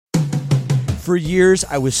For years,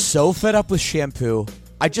 I was so fed up with shampoo,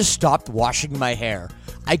 I just stopped washing my hair.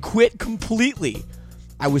 I quit completely.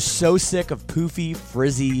 I was so sick of poofy,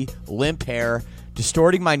 frizzy, limp hair,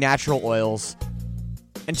 distorting my natural oils.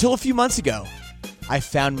 Until a few months ago, I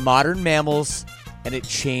found Modern Mammals, and it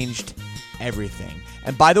changed everything.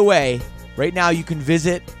 And by the way, right now you can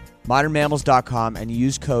visit modernmammals.com and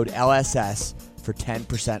use code LSS for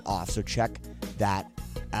 10% off. So check that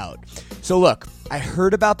out. So look, I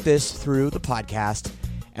heard about this through the podcast,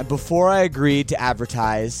 and before I agreed to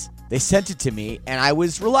advertise, they sent it to me, and I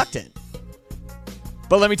was reluctant.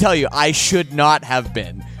 But let me tell you, I should not have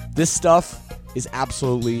been. This stuff is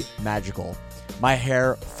absolutely magical. My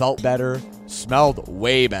hair felt better, smelled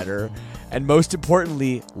way better, and most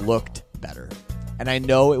importantly, looked better. And I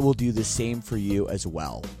know it will do the same for you as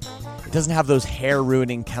well. It doesn't have those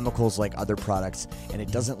hair-ruining chemicals like other products, and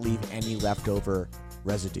it doesn't leave any leftover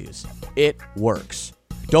residues. It works.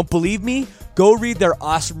 Don't believe me? Go read their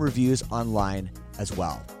awesome reviews online as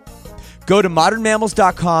well. Go to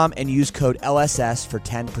modernmammals.com and use code LSS for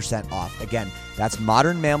 10% off. Again, that's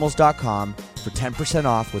modernmammals.com for 10%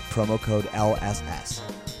 off with promo code LSS.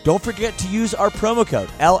 Don't forget to use our promo code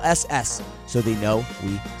LSS so they know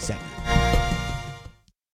we sent you.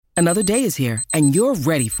 Another day is here, and you're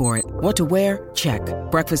ready for it. What to wear? Check.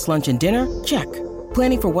 Breakfast, lunch, and dinner? Check.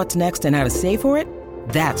 Planning for what's next and how to save for it?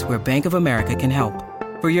 That's where Bank of America can help.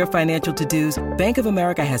 For your financial to-dos, Bank of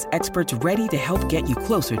America has experts ready to help get you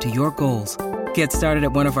closer to your goals. Get started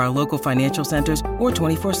at one of our local financial centers or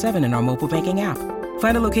 24/7 in our mobile banking app.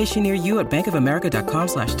 Find a location near you at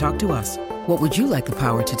bankofamerica.com/talktous. What would you like the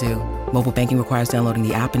power to do? Mobile banking requires downloading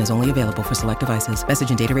the app and is only available for select devices. Message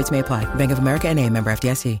and data rates may apply. Bank of America N.A., member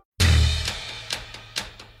FDIC.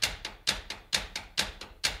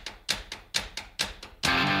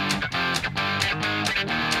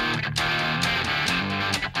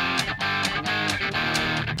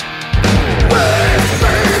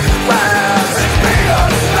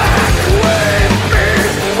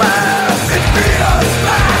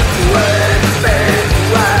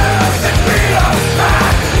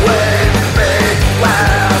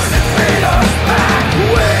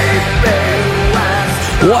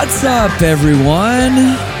 What's up, everyone?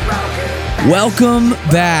 Welcome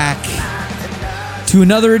back to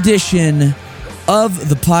another edition of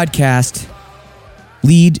the podcast,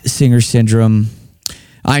 Lead Singer Syndrome.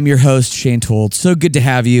 I'm your host, Shane Told. So good to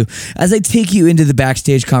have you as I take you into the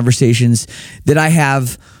backstage conversations that I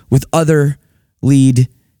have with other lead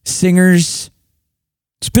singers.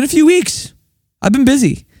 It's been a few weeks. I've been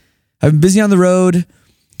busy. I've been busy on the road.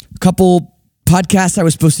 A couple podcasts I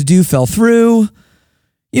was supposed to do fell through.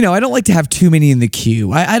 You know, I don't like to have too many in the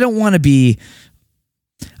queue. I don't want this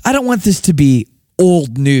to be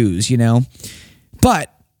old news, you know,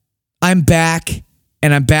 but I'm back,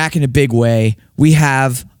 and I'm back in a big way. We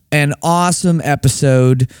have an awesome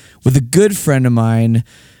episode with a good friend of mine,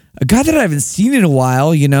 a guy that I haven't seen in a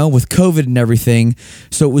while, you know, with COVID and everything.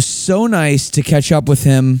 So it was so nice to catch up with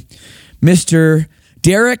him, Mr.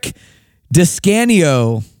 Derek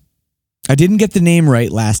Descanio. I didn't get the name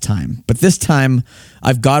right last time, but this time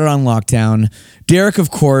I've got it on lockdown. Derek,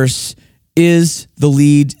 of course, is the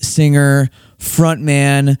lead singer,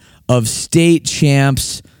 frontman of State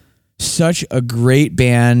Champs. Such a great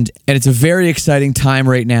band, and it's a very exciting time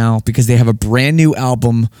right now because they have a brand new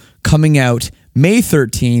album coming out May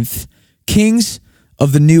 13th, Kings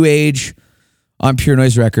of the New Age on Pure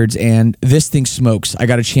Noise Records, and this thing smokes. I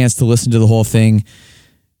got a chance to listen to the whole thing.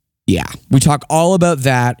 Yeah, we talk all about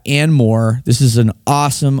that and more. This is an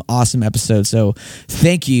awesome, awesome episode. So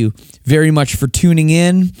thank you very much for tuning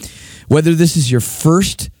in. Whether this is your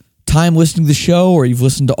first time listening to the show or you've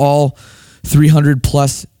listened to all 300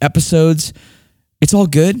 plus episodes, it's all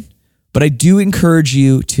good. But I do encourage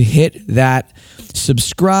you to hit that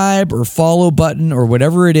subscribe or follow button or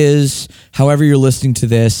whatever it is, however you're listening to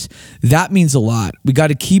this. That means a lot. We got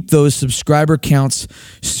to keep those subscriber counts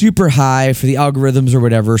super high for the algorithms or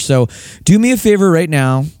whatever. So do me a favor right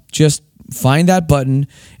now. Just find that button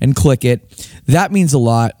and click it. That means a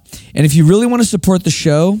lot. And if you really want to support the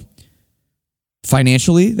show,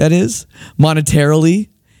 financially, that is, monetarily,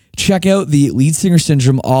 check out the Lead Singer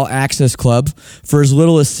Syndrome All Access Club for as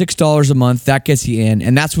little as $6 a month. That gets you in,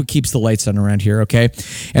 and that's what keeps the lights on around here, okay?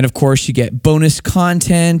 And of course, you get bonus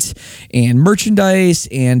content and merchandise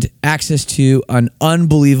and access to an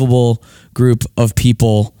unbelievable group of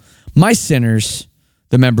people, my sinners,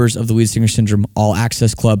 the members of the Lead Singer Syndrome All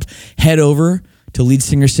Access Club. Head over to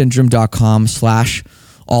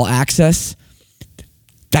leadsingersyndrome.com/all access.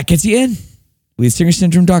 That gets you in.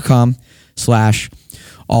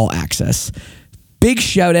 leadsingersyndrome.com/all access. Big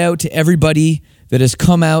shout out to everybody that has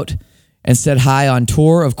come out and said hi on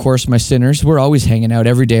tour. Of course, my sinners. We're always hanging out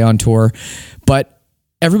every day on tour. But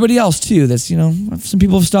everybody else too, that's, some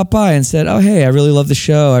people have stopped by and said, oh, hey, I really love the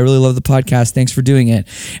show. I really love the podcast. Thanks for doing it.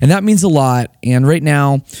 And that means a lot. And right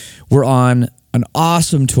now we're on an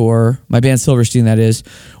awesome tour. My band Silverstein, that is.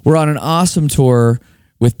 We're on an awesome tour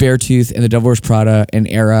with Beartooth and the Devil Wears Prada and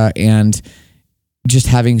Era, and just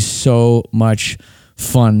having so much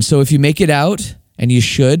fun. So if you make it out, and you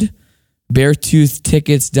should,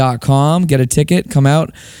 beartoothtickets.com, get a ticket, come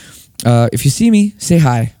out. If you see me, say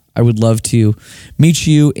hi. I would love to meet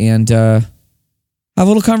you and have a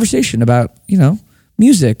little conversation about,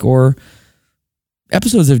 music or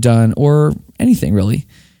episodes I've done or anything really.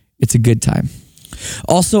 It's a good time.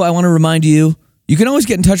 Also, I want to remind you, you can always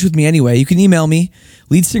get in touch with me anyway. You can email me,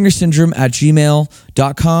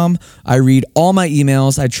 leadsingersyndrome@gmail.com. I read all my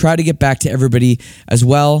emails. I try to get back to everybody as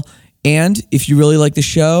well. And if you really like the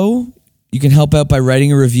show, you can help out by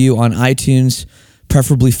writing a review on iTunes,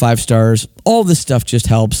 preferably 5 stars. All this stuff just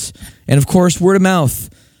helps. And of course, word of mouth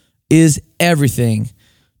is everything.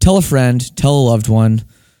 Tell a friend, tell a loved one,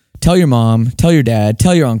 tell your mom, tell your dad,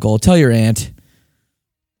 tell your uncle, tell your aunt,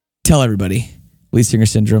 tell everybody. Lead Singer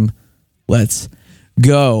Syndrome. Let's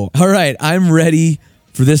go. All right, I'm ready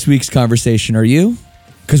for this week's conversation. Are you?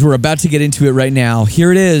 Because we're about to get into it right now.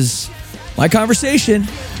 Here it is, my conversation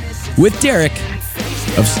with Derek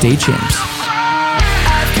of Stay Champs.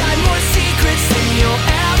 I've got more secrets than you'll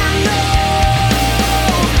ever know.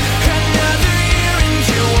 Another year and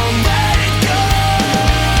you won't let it go.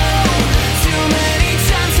 Too many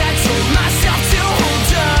times I told myself to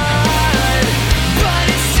hold on, but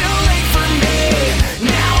it's too late for me.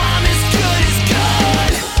 Now I'm as good as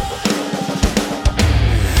gold.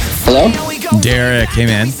 Hello? Derek, hey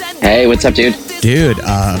man. Hey, what's up, dude? Dude,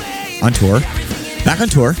 on tour. Back on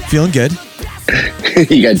tour, feeling good.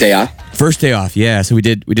 You got a day off? First day off, yeah. So we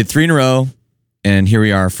did 3 in a row, and here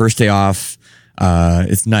we are, first day off.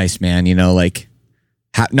 It's nice, man.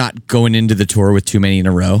 Not going into the tour with too many in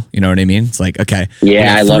a row. You know what I mean? It's like, okay.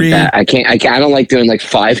 Yeah, I love that. I don't like doing like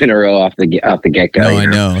 5 in a row off the get go. No, I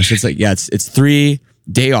know. So it's like, yeah, it's 3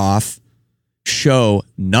 day off, show,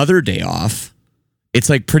 another day off. It's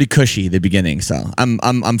like pretty cushy the beginning, so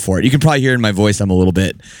I'm for it. You can probably hear in my voice I'm a little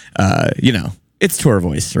bit, it's tour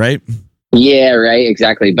voice, right? Yeah, right,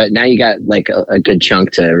 exactly. But now you got like a good chunk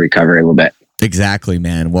to recover a little bit. Exactly,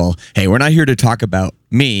 man. Well, hey, we're not here to talk about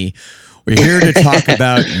me. We're here to talk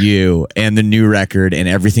about you and the new record and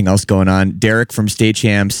everything else going on. Derek from Stay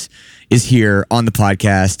Champs is here on the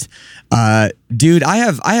podcast. Dude, I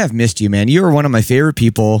have missed you, man. You are one of my favorite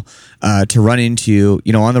people to run into,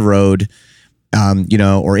 on the road,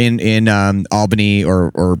 or in Albany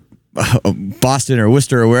or Boston or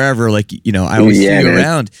Worcester or wherever. I always see you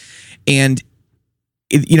around. And,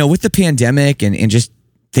 with the pandemic and just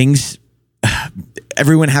things,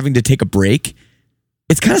 everyone having to take a break,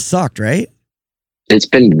 it's kind of sucked, right? It's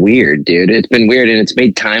been weird, dude. It's been weird, and it's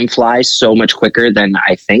made time fly so much quicker than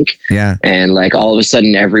I think. Yeah. And like all of a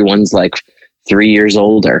sudden, everyone's like 3 years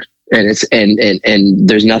older, and it's and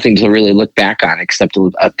there's nothing to really look back on except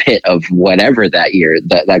a pit of whatever that year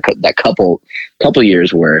that couple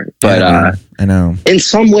years were. But I know. In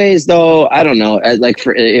some ways, though, I don't know. Like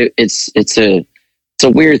it's a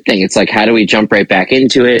weird thing. It's like, how do we jump right back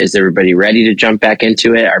into it? Is everybody ready to jump back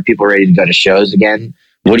into it? Are people ready to go to shows again?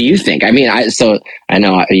 What do you think? I mean, I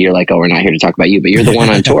know you're like, oh, we're not here to talk about you, but you're the one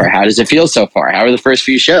on tour. How does it feel so far? How are the first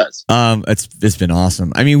few shows? It's been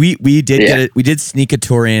awesome. I mean, we did get it. We did sneak a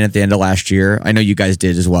tour in at the end of last year. I know you guys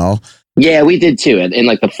did as well. Yeah, we did too, in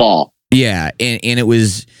like the fall. Yeah, and it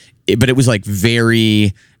was like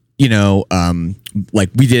very, like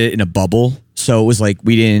we did it in a bubble. So it was like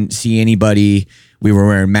we didn't see anybody. We were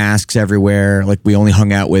wearing masks everywhere. Like we only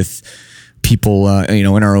hung out with people, in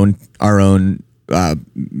our own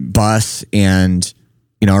bus and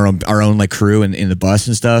our own like crew in the bus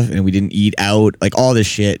and stuff, and we didn't eat out, like all this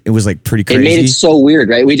shit. It was like pretty crazy. It made it so weird,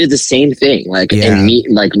 right? We did the same thing, we did a meet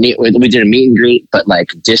and greet, but like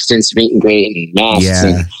distance meet and greet and masks.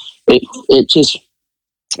 Yeah. And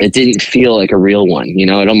it didn't feel like a real one.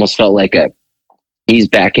 It almost felt like a ease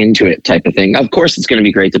back into it type of thing. Of course, it's going to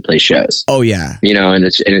be great to play shows. Oh yeah, and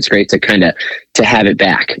it's great to kind of to have it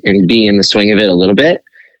back and be in the swing of it a little bit.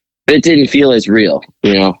 But it didn't feel as real,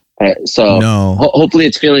 So no. Hopefully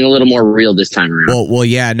it's feeling a little more real this time around. Well,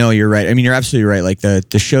 yeah, no, you're right. I mean, you're absolutely right. Like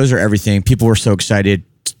the shows are everything. People were so excited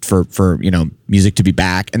for music to be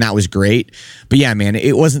back, and that was great. But yeah, man,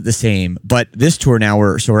 it wasn't the same. But this tour now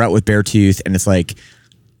we're out with Beartooth, and it's like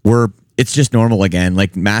it's just normal again.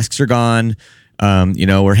 Like masks are gone.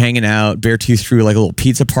 We're hanging out. Beartooth threw like a little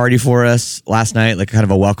pizza party for us last night, like kind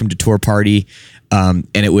of a welcome to tour party. And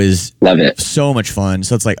it was Love it. So much fun.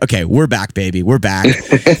 So it's like, okay, we're back, baby. We're back.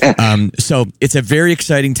 So it's a very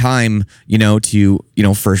exciting time,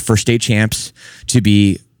 for State Champs to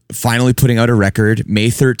be finally putting out a record May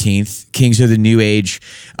 13th, Kings of the New Age,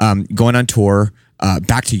 going on tour,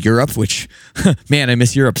 back to Europe, which, man, I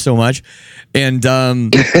miss Europe so much. And,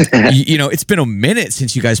 it's been a minute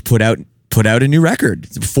since you guys put out a new record.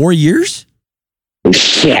 4 years?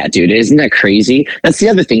 Yeah, dude, isn't that crazy? That's the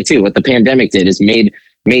other thing too. What the pandemic did is made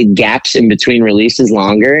gaps in between releases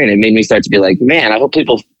longer, and it made me start to be like, man, I hope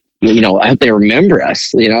people, I hope they remember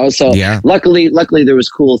us, So yeah. Luckily there was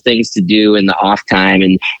cool things to do in the off time,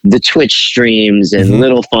 and the Twitch streams and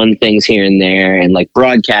little fun things here and there, and like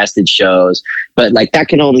broadcasted shows. But like that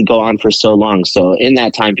can only go on for so long. So in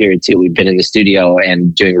that time period too, we've been in the studio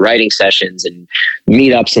and doing writing sessions and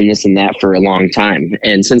meetups and this and that for a long time.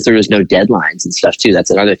 And since there was no deadlines and stuff too, that's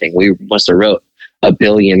another thing. We must have wrote 1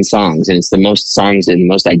 billion songs, and it's the most songs and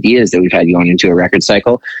most ideas that we've had going into a record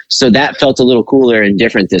cycle. So that felt a little cooler and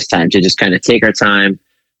different this time, to just kind of take our time,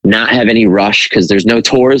 not have any rush, because there's no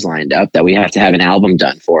tours lined up that we have to have an album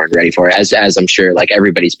done for and ready for, as I'm sure like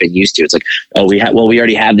everybody's been used to. It's like, oh, we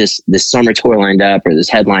already have this summer tour lined up, or this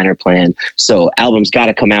headliner planned, so album's got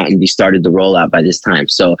to come out and be started the rollout by this time.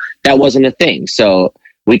 So that wasn't a thing. So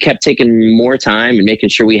we kept taking more time and making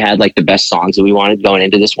sure we had like the best songs that we wanted going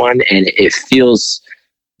into this one. And it feels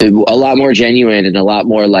a lot more genuine and a lot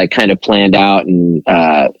more like kind of planned out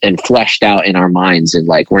and fleshed out in our minds. And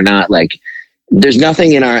like, we're not like, there's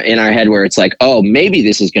nothing in our head where it's like, oh, maybe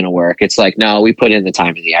this is going to work. It's like, no, we put in the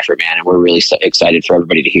time and the effort, man. And we're really excited for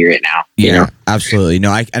everybody to hear it now. Yeah, absolutely.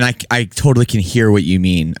 No, I totally can hear what you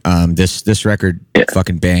mean. This record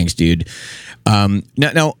fucking bangs, dude.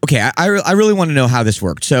 No, okay. I really want to know how this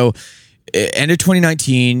worked. So, end of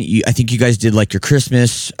 2019, I think you guys did like your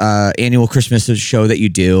Christmas, annual Christmas show that you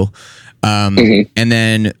do. And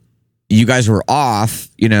then you guys were off,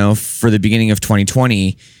 for the beginning of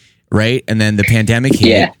 2020, right? And then the pandemic hit.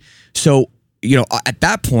 Yeah. So, at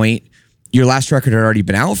that point, your last record had already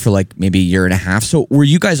been out for like maybe a year and a half. So were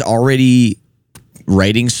you guys already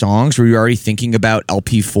writing songs? Were you already thinking about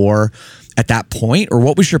LP4 at that point, or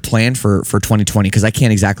what was your plan for 2020? Because I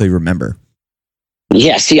can't exactly remember.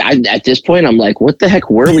 Yeah, see, at this point, I'm like, what the heck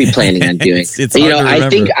were we planning on doing? It's hard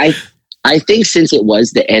to remember. I think since it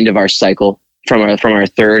was the end of our cycle from our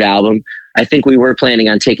third album, I think we were planning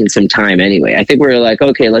on taking some time anyway. I think we were like,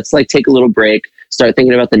 okay, let's like take a little break, start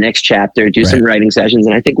thinking about the next chapter, do some writing sessions,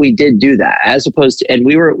 and I think we did do that. As opposed to, and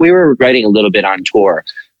we were writing a little bit on tour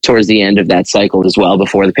towards the end of that cycle as well,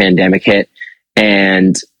 before the pandemic hit.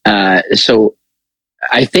 And so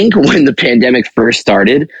I think when the pandemic first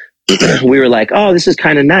started, we were like, oh, this is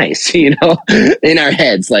kind of nice, in our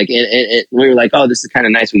heads. Like we were like, oh, this is kind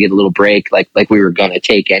of nice. We get a little break, like we were going to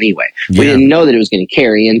take anyway. Yeah. We didn't know that it was going to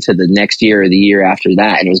carry into the next year or the year after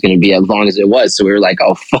that, and it was going to be as long as it was. So we were like,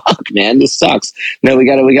 oh fuck, man, this sucks. No, we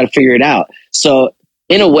got to figure it out. So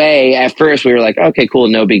in a way, at first we were like, okay, cool,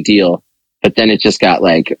 no big deal. But then it just got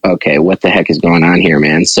like, okay, what the heck is going on here,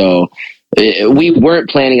 man? So we weren't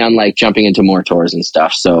planning on like jumping into more tours and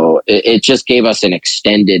stuff. So it just gave us an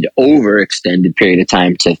overextended period of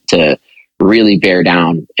time to really bear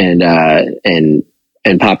down and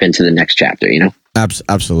pop into the next chapter,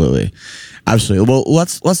 Absolutely. Well,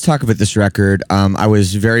 let's talk about this record. I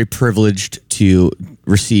was very privileged to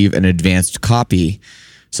receive an advanced copy.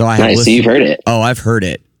 So I have so you've heard it. Oh, I've heard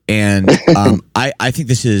it. And I think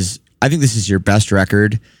this is your best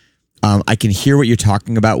record. I can hear what you're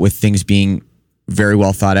talking about with things being very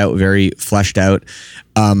well thought out, very fleshed out.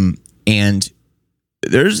 And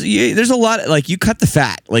there's a lot, like, you cut the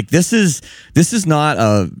fat. Like, this is not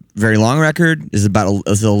a very long record.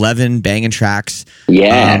 It's 11 banging tracks.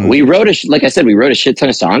 Yeah. We wrote a shit ton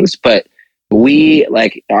of songs, but we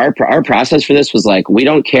like our process for this was like, we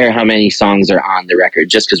don't care how many songs are on the record.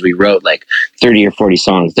 Just because we wrote like 30 or 40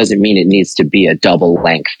 songs doesn't mean it needs to be a double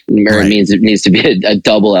length, or it means it needs to be a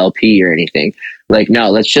double LP or anything. Like, no,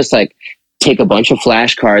 let's just like take a bunch of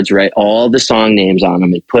flashcards, write all the song names on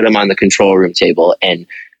them, and put them on the control room table, and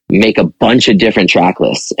make a bunch of different track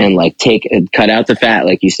lists, and like cut out the fat,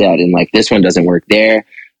 like you said, and like, this one doesn't work there.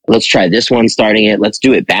 Let's try this one, starting it. Let's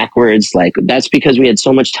do it backwards. Like, that's because we had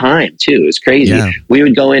so much time too. It was crazy. Yeah. We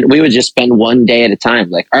would go in, we would just spend one day at a time.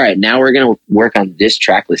 Like, all right, now we're going to work on this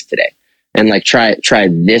track list today, and like try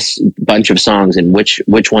this bunch of songs, and which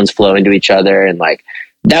ones flow into each other. And like,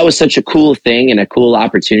 that was such a cool thing and a cool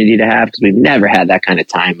opportunity to have, because we've never had that kind of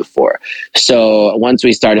time before. So once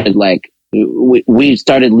we started, like, we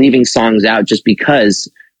started leaving songs out just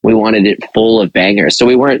because we wanted it full of bangers. So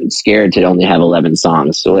we weren't scared to only have 11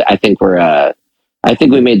 songs. So I think I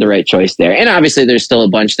think we made the right choice there. And obviously there's still a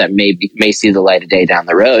bunch that may see the light of day down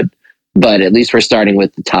the road, but at least we're starting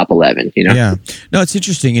with the top 11, you know? Yeah. No, it's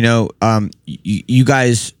interesting. You know, you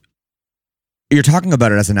guys, you're talking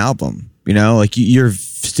about it as an album, you know, like you're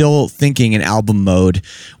still thinking in album mode,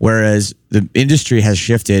 whereas the industry has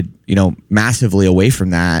shifted, you know, massively away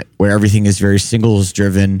from that, where everything is very singles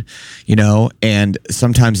driven, you know, and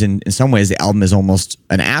sometimes in some ways the album is almost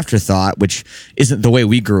an afterthought, which isn't the way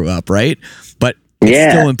we grew up, right? But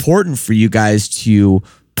it's still important for you guys to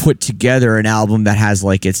put together an album that has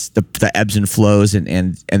like it's the ebbs and flows and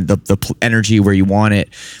the energy where you want it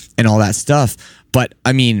and all that stuff. But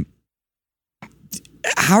I mean,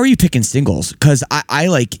 how are you picking singles? Because I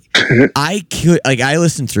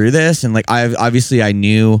listened through this and like I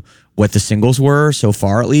knew what the singles were so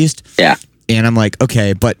far at least. Yeah. And I'm like,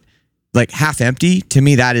 okay, but like Half Empty to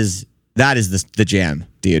me that is the jam,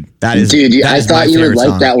 dude. I thought you would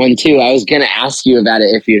like that one too. I was gonna ask you about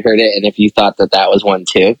it if you heard it and if you thought that was one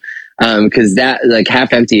too, because that like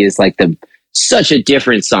Half Empty is like such a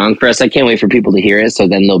different song for us. I can't wait for people to hear it so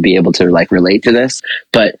then they'll be able to like relate to this.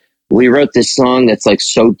 But we wrote this song that's like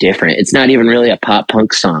so different. It's not even really a pop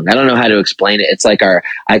punk song. I don't know how to explain it. It's like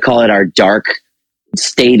I call it our dark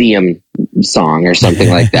stadium song or something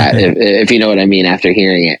like that. if you know what I mean after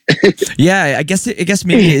hearing it. Yeah, I guess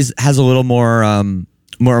maybe it has a little more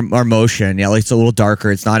motion. Yeah, like it's a little darker.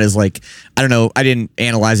 It's not as like, I don't know. I didn't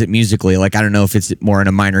analyze it musically. Like, I don't know if it's more in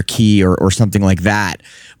a minor key or something like that.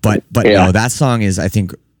 But no, that song I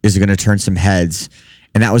think is going to turn some heads.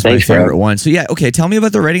 And that was my favorite one. So yeah, okay. Tell me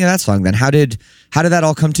about the writing of that song then. How did that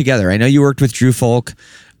all come together? I know you worked with Drew Folk.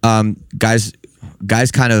 Guys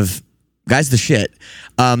the shit.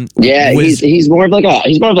 He's more of like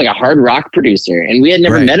a hard rock producer, and we had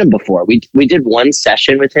never met him before. We did one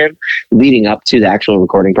session with him leading up to the actual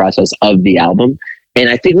recording process of the album. And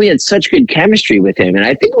I think we had such good chemistry with him. And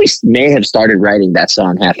I think we may have started writing that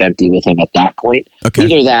song Half Empty with him at that point. Okay.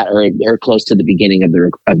 Either that or close to the beginning of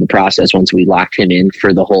the process once we locked him in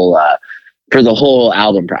for the whole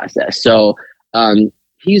album process. So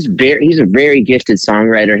he's a very gifted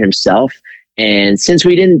songwriter himself. And since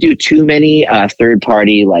we didn't do too many third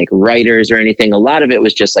party like writers or anything, a lot of it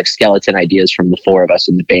was just like skeleton ideas from the four of us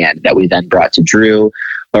in the band that we then brought to Drew.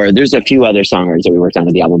 Or there's a few other songwriters that we worked on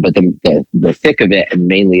the album, but the thick of it and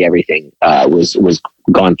mainly everything was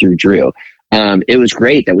gone through Drew. It was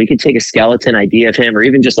great that we could take a skeleton idea of him or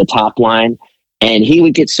even just a top line, and he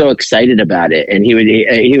would get so excited about it, and he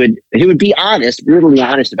would be honest, brutally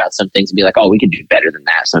honest about some things and be like, "Oh, we could do better than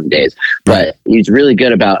that some days." But he's really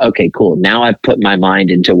good about, okay, cool. Now I've put my mind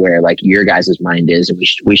into where like your guys' mind is, and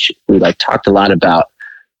we like talked a lot about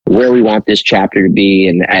where we want this chapter to be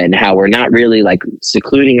and how we're not really like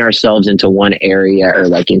secluding ourselves into one area or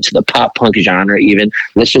like into the pop punk genre even.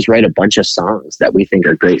 Let's just write a bunch of songs that we think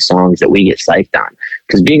are great songs that we get psyched on.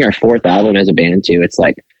 Because being our fourth album as a band too, it's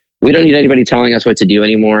like we don't need anybody telling us what to do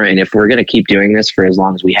anymore. And if we're going to keep doing this for as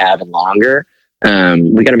long as we have and longer,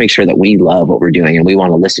 we got to make sure that we love what we're doing and we want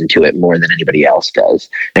to listen to it more than anybody else does.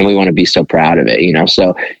 And we want to be so proud of it, you know?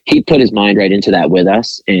 So he put his mind right into that with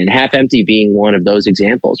us, and Half Empty being one of those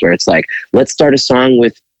examples where it's like, let's start a song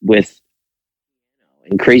with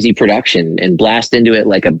and crazy production and blast into it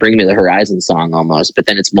like a Bring Me the Horizon song almost, but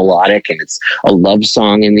then it's melodic and it's a love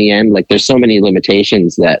song in the end. Like there's so many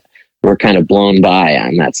limitations that were kind of blown by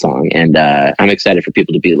on that song. And I'm excited for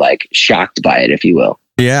people to be like shocked by it, if you will.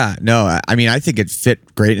 Yeah, no, I mean, I think it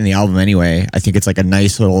fit great in the album anyway. I think it's like a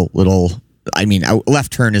nice little. I mean,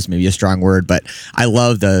 left turn is maybe a strong word, but I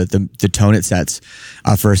love the tone it sets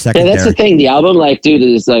for a second. Yeah, that's the thing. The album, like, dude,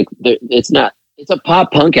 is like, it's a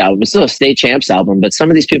pop punk album. It's still a State Champs album, but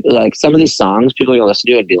some of these people, like some of these songs, people are gonna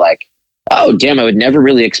listen to it and be like, "Oh, damn, I would never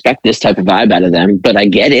really expect this type of vibe out of them," but I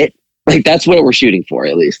get it. Like that's what we're shooting for,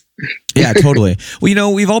 at least. Yeah, totally. Well, you know,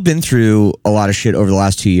 we've all been through a lot of shit over the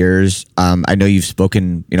last 2 years. I know you've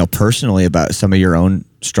spoken, you know, personally about some of your own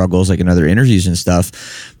struggles, like in other interviews and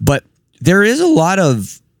stuff. But there is a lot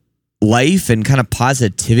of life and kind of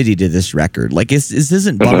positivity to this record. Like, this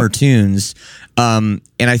isn't bummer tunes. And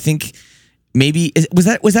I think maybe was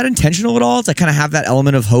that intentional at all to kind of have that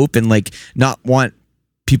element of hope and like not want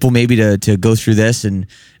people maybe to go through this and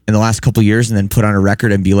in the last couple of years and then put on a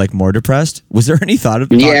record and be like more depressed? Was there any thought to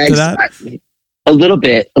that? A little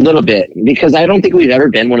bit, because I don't think we've ever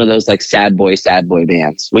been one of those like sad boy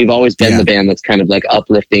bands. We've always been the band that's kind of like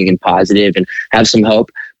uplifting and positive and have some hope.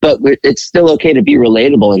 it's still okay to be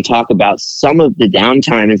relatable and talk about some of the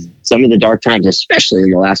downtime and some of the dark times, especially in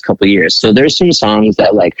the last couple of years. So there's some songs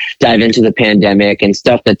that like dive into the pandemic and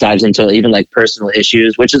stuff that dives into even like personal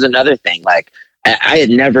issues, which is another thing. Like I had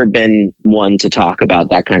never been one to talk about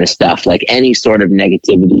that kind of stuff, like any sort of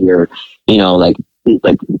negativity or, you know, like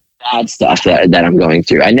bad stuff that I'm going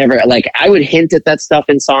through. I never, like, I would hint at that stuff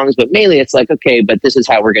in songs, but mainly it's like, okay, but this is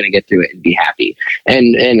how we're going to get through it and be happy.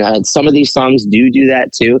 And some of these songs do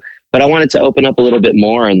that too, but I wanted to open up a little bit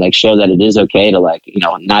more and like show that it is okay to, like, you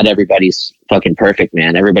know, not everybody's fucking perfect,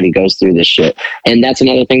 man. Everybody goes through this shit. And that's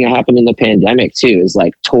another thing that happened in the pandemic too, is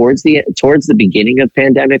like towards the beginning of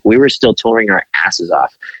pandemic, we were still touring our asses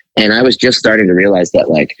off. And I was just starting to realize that,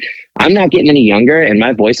 like, I'm not getting any younger and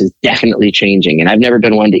my voice is definitely changing. And I've never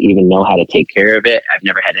been one to even know how to take care of it. I've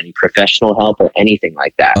never had any professional help or anything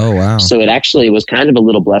like that. Oh, wow. So it actually was kind of a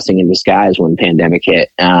little blessing in disguise when pandemic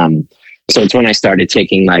hit. So it's when I started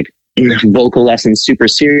taking like vocal lessons super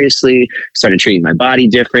seriously, started treating my body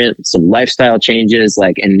different, some lifestyle changes,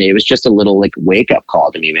 like, and it was just a little like wake up call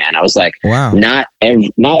to me, man. I was like, wow, not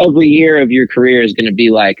every year of your career is going to be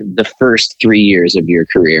like the first 3 years of your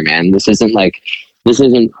career, man. This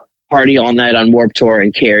isn't party all night on Warped Tour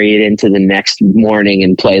and carry it into the next morning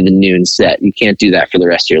and play the noon set. You can't do that for the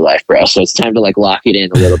rest of your life, bro. So it's time to like lock it in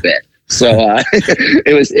a little bit. So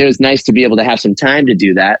it was nice to be able to have some time to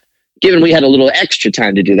do that, given we had a little extra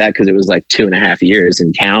time to do that because it was like 2.5 years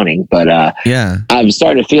and counting. But yeah, I'm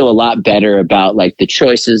starting to feel a lot better about like the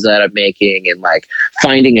choices that I'm making and like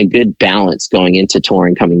finding a good balance going into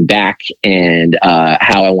touring, coming back, and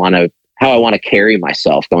how I want to carry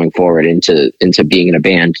myself going forward into being in a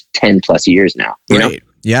band 10 plus years now. You know?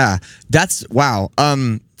 Yeah, that's wow.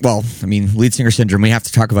 Well, I mean, lead singer syndrome. We have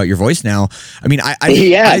to talk about your voice now. I mean,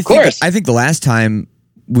 of course. I think the last time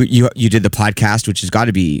you did the podcast, which has got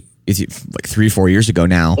to be like 3-4 years ago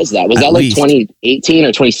now. Was that like 2018 or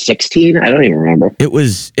 2016? I don't even remember.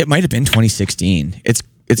 It might have been 2016. It's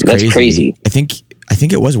crazy. That's crazy. I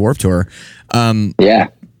think it was Warped Tour. Yeah.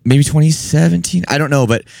 Maybe 2017. I don't know,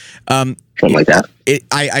 but something like that.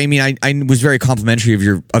 I mean, I was very complimentary of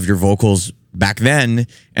your vocals back then,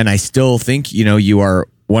 and I still think, you know, you are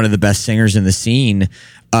one of the best singers in the scene.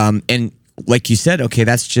 And like you said, okay,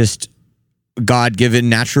 that's just God-given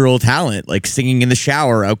natural talent, like singing in the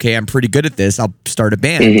shower. Okay, I'm pretty good at this. I'll start a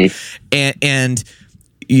band. Mm-hmm. And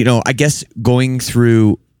you know, I guess going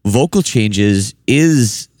through vocal changes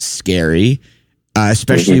is scary.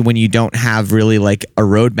 Especially when you don't have really like a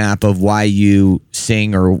roadmap of why you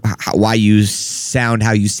sing or why you sound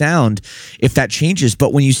how you sound, if that changes.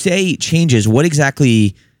 But when you say changes, what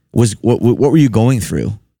exactly what were you going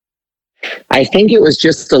through? I think it was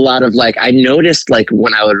just a lot of like, I noticed like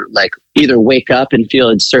when I would like either wake up and feel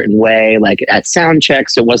a certain way, like at sound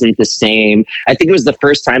checks, it wasn't the same. I think it was the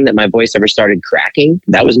first time that my voice ever started cracking.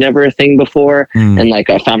 That was never a thing before. And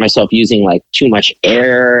like, I found myself using like too much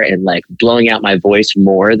air and like blowing out my voice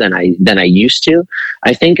more than I used to.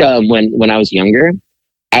 I think when I was younger,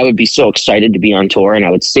 I would be so excited to be on tour and I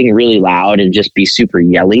would sing really loud and just be super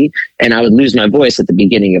yelly, and I would lose my voice at the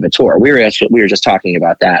beginning of a tour. We were just talking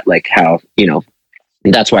about that, like how, you know,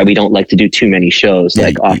 that's why we don't like to do too many shows,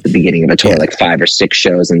 like off the beginning of a tour, like 5 or 6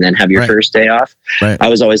 shows and then have your first day off. I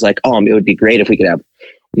was always like, it would be great if we could have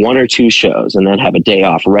 1 or 2 shows and then have a day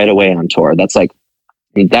off right away on tour. That's like,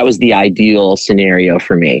 that was the ideal scenario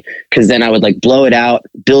for me, because then I would like blow it out,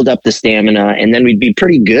 build up the stamina, and then we'd be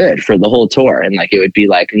pretty good for the whole tour. And like, it would be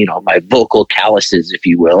like, you know, my vocal calluses, if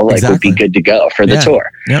you will, like would be good to go for the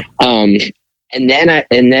tour. Yep. And then I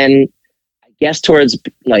guess towards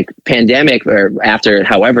like pandemic, or after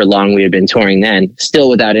however long we had been touring then, still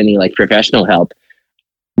without any like professional help,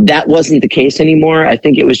 that wasn't the case anymore. I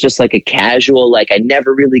think it was just like a casual, like I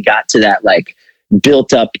never really got to that like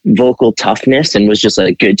built up vocal toughness and was just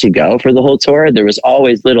like good to go for the whole tour. There was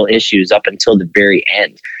always little issues up until the very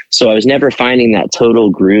end. So I was never finding that total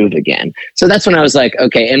groove again. So that's when I was like,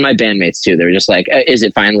 okay. And my bandmates too, they were just like, is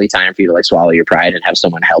it finally time for you to like swallow your pride and have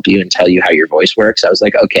someone help you and tell you how your voice works? I was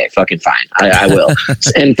like, okay, fucking fine. I will.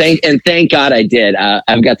 and thank God I did.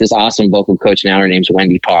 I've got this awesome vocal coach now. Her name's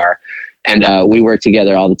Wendy Parr. And we work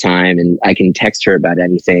together all the time, and I can text her about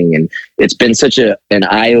anything. And it's been such an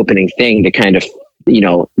eye-opening thing to kind of, you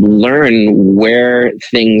know, learn where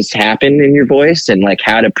things happen in your voice and like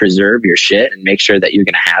how to preserve your shit and make sure that you're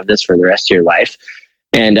going to have this for the rest of your life.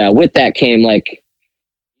 And with that came like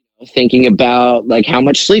thinking about like how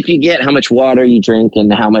much sleep you get, how much water you drink,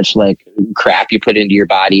 and how much like crap you put into your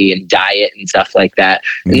body and diet and stuff like that.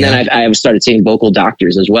 And then I've started seeing vocal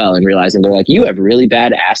doctors as well and realizing they're like, you have really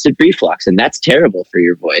bad acid reflux and that's terrible for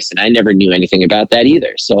your voice. And I never knew anything about that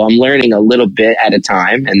either. So I'm learning a little bit at a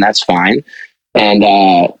time, and that's fine. And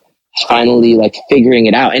finally like figuring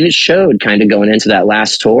it out. And it showed kind of going into that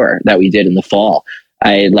last tour that we did in the fall.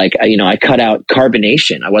 I cut out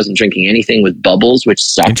carbonation. I wasn't drinking anything with bubbles, which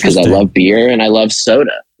sucked because I love beer and I love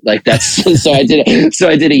soda. Like that's, so I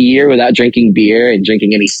did a year without drinking beer and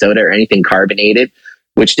drinking any soda or anything carbonated,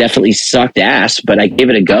 which definitely sucked ass, but I gave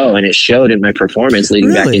it a go and it showed in my performance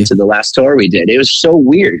leading back into the last tour we did. It was so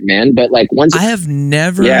weird, man. But like I've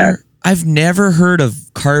never heard of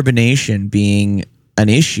carbonation being an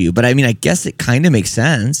issue, but I mean, I guess it kind of makes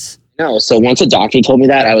sense. No, so once a doctor told me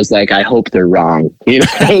that, I was like, I hope they're wrong. You know,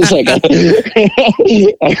 I was like,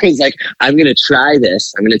 I'm going to try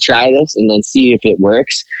this. I'm going to try this and then see if it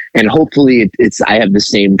works. And hopefully I have the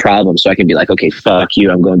same problem. So I can be like, okay, fuck you.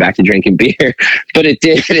 I'm going back to drinking beer. But it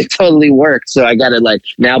did. It totally worked. So I got to like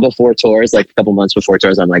now before tours, like a couple months before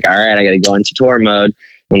tours, I'm like, all right, I got to go into tour mode.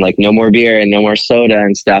 And like no more beer and no more soda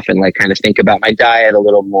and stuff, and like kind of think about my diet a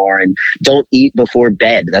little more and don't eat before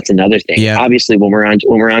bed. That's another thing. Yeah. Obviously, when we're on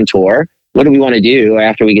tour, what do we want to do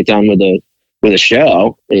after we get done with a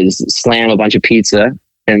show is slam a bunch of pizza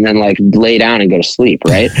and then like lay down and go to sleep,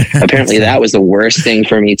 right? Apparently that was the worst thing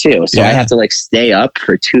for me too. So I have to like stay up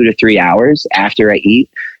for 2 to 3 hours after I eat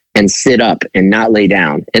and sit up and not lay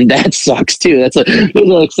down. And that sucks too. That's like,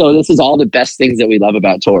 so this is all the best things that we love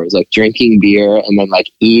about tours, like drinking beer and then like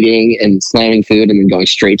eating and slamming food and then going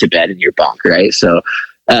straight to bed in your bunk. Right. So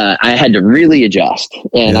I had to really adjust,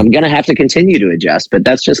 and I'm going to have to continue to adjust, but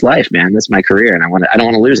that's just life, man. That's my career. And I don't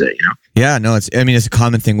want to lose it, you know? Yeah, no, it's a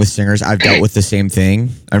common thing with singers. I've dealt with the same thing.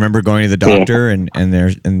 I remember going to the doctor and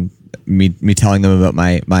me telling them about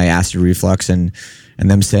my acid reflux and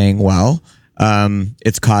them saying, well,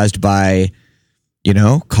 it's caused by,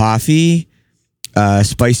 coffee,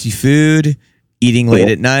 spicy food, eating late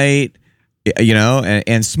at night,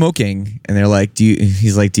 and smoking. And they're like,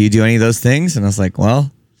 he's like, do you do any of those things? And I was like, well,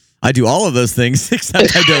 I do all of those things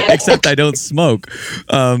except I don't smoke.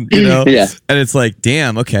 Yeah. And it's like,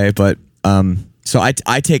 damn, okay. But, so I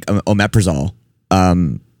take omeprazole,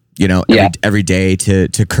 every day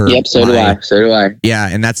to curb. Yep. So do I. Yeah.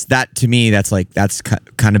 And that's to me, that's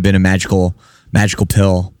kind of been a magical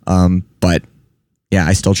pill. But yeah,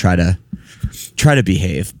 I still try to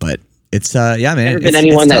behave, but it's, yeah, man. Ever been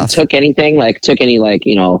anyone that took anything, like took any, like,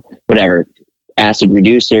 whatever, acid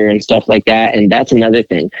reducer and stuff like that? And that's another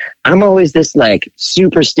thing. I'm always this like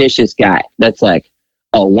superstitious guy that's like,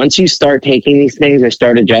 oh, once you start taking these things or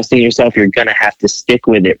start adjusting yourself, you're going to have to stick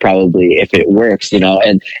with it probably if it works,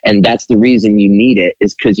 and that's the reason you need it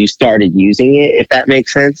is because you started using it, if that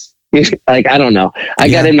makes sense. Like, I don't know. I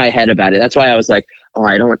got in my head about it. That's why I was like, oh,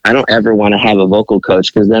 I don't ever want to have a vocal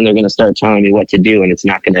coach, because then they're going to start telling me what to do, and it's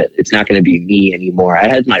not going to be me anymore. I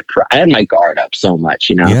had my guard up so much,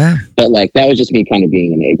 Yeah. But like, that was just me kind of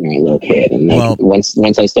being an ignorant little kid. And like,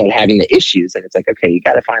 once I started having the issues, and it's like, okay, you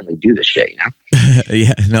got to finally do this shit,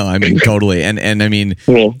 Yeah, no, I mean, totally. And I mean,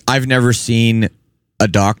 I've never seen a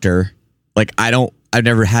doctor. Like, I've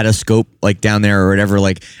never had a scope like down there or whatever.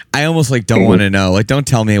 Like, I almost like don't want to know. Like, don't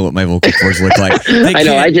tell me what my vocal cords look like. I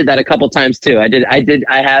know. I did that a couple times too. I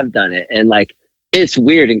have done it, and like, it's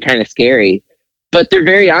weird and kind of scary, but they're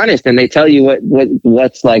very honest and they tell you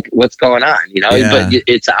what's going on, but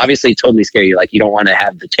it's obviously totally scary. Like, you don't want to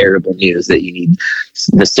have the terrible news that you need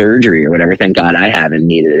the surgery or whatever. Thank God I haven't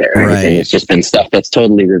needed it or anything. It's just been stuff that's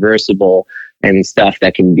totally reversible and stuff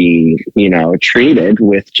that can be, treated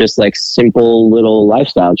with just like simple little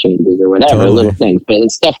lifestyle changes or whatever, little things. But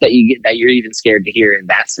it's stuff that you get that you're even scared to hear in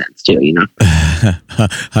that sense too,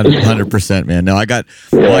 100%, man. No, I got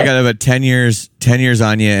about 10 years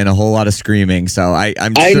on you and a whole lot of screaming. So I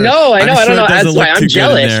know. I don't know. That's why I'm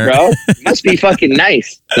jealous, bro. It must be fucking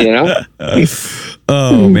nice,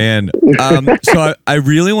 Oh man. So I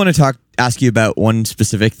really want to ask you about one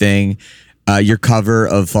specific thing. Your cover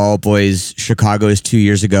of Fall Out Boy's Chicago is 2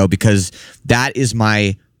 years ago, because that is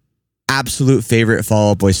my absolute favorite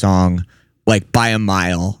Fall Out Boy song, like by a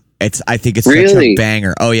mile. I think it's such a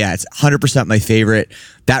banger. Oh yeah, it's 100% my favorite.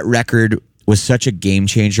 That record was such a game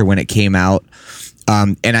changer when it came out.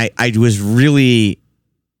 And I was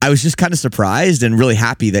just kind of surprised and really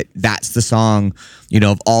happy that that's the song,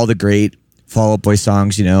 of all the great Fall Out Boy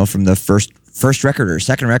songs, from the first record or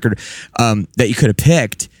second record, that you could have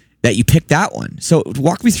picked. That you picked that one. So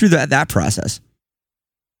walk me through that process.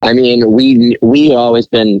 I mean, we always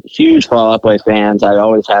been huge Fall Out Boy fans. I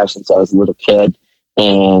always have since I was a little kid.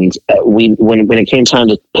 And when it came time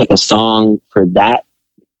to pick a song for that,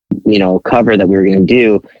 cover that we were going to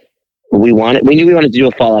do, we knew we wanted to do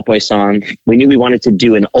a Fall Out Boy song. We knew we wanted to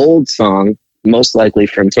do an old song, most likely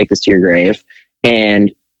from Take This to Your Grave.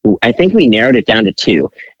 And I think we narrowed it down to 2.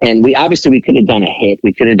 And we could have done a hit.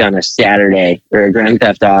 We could have done a Saturday or a Grand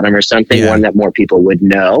Theft Autumn or something, one that more people would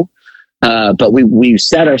know. But we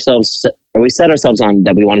set ourselves on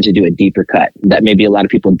that we wanted to do a deeper cut that maybe a lot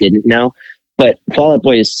of people didn't know. But Fall Out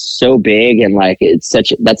Boy is so big, and like that's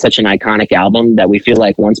such an iconic album that we feel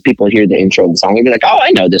like once people hear the intro of the song, they'll be like, "Oh,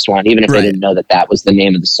 I know this one," even if they didn't know that was the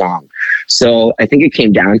name of the song. So I think it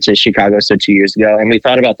came down to Chicago So 2 years ago, and we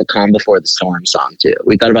thought about the Calm Before the Storm song too.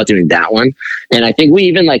 We thought about doing that one, and I think we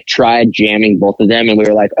even like tried jamming both of them, and we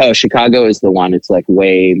were like, "Oh, Chicago is the one. It's like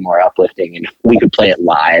way more uplifting, and we could play it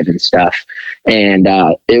live and stuff." And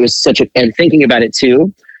it was and thinking about it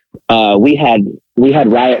too, we had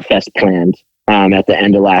Riot Fest planned. At the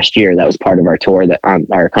end of last year, that was part of our tour,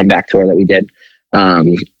 our comeback tour that we did.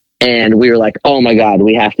 And we were like, oh my God,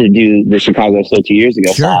 we have to do the Chicago So 2 years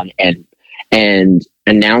ago song and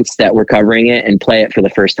announce that we're covering it and play it for the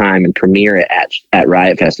first time and premiere it at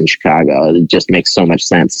Riot Fest in Chicago. It just makes so much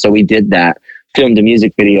sense. So we did that, filmed a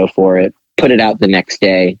music video for it, put it out the next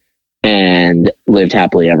day, and lived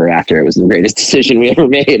happily ever after. It was the greatest decision we ever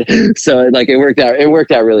made. So like it worked out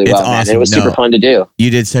really well. Awesome. Man. It was super fun to do. You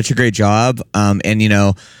did such a great job. And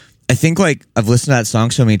I think like I've listened to that song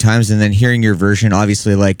so many times, and then hearing your version,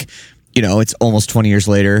 obviously like, it's almost 20 years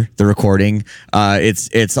later, the recording,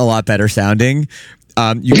 it's a lot better sounding.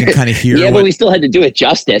 You can kind of hear but we still had to do it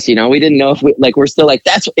justice. We didn't know if we're still like,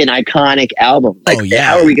 that's an iconic album. Like,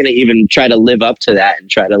 how are we going to even try to live up to that and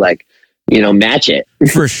try to like, match it?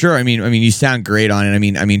 For sure. I mean, you sound great on it.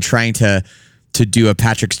 I mean, trying to do a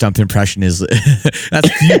Patrick Stump impression is that's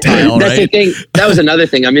futile, that's right? the thing. That was another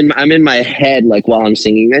thing. I'm in my head, like while I'm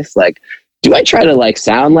singing this, like, do I try to like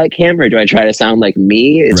sound like him or do I try to sound like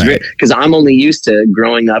me? It's because I'm only used to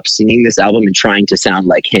growing up singing this album and trying to sound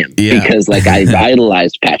like him because like I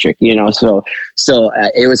idolized Patrick, so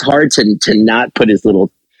it was hard to not put his little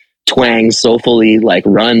twang soulfully like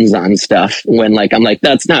runs on stuff when like I'm like,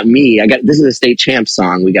 that's not me. This is a state champ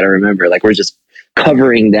song. We got to remember, like, we're just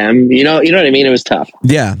covering them. You know what I mean? It was tough.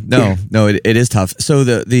 Yeah, no, it is tough. So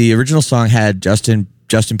the original song had Justin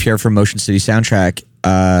Pierre from Motion City Soundtrack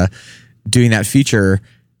doing that feature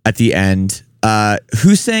at the end.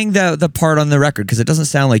 Who sang the part on the record? Because it doesn't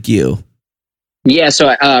sound like you. Yeah,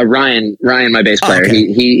 so Ryan, my bass player,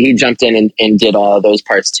 he jumped in and did all of those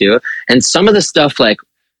parts too. And some of the stuff like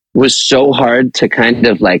was so hard to kind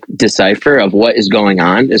of like decipher of what is going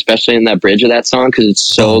on, especially in that bridge of that song, because it's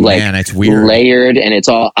so it's weird, layered, and it's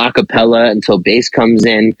all a cappella until bass comes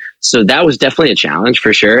in. So that was definitely a challenge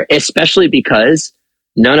for sure, especially because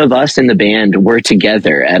none of us in the band were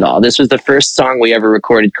together at all. This was the first song we ever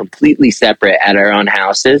recorded completely separate at our own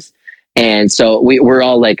houses. And so we're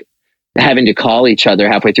all like having to call each other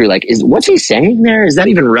halfway through, like, what's he saying there? Is that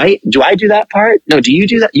even right? Do I do that part? No, do you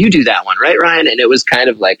do that? You do that one, right, Ryan? And it was kind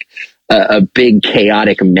of like a big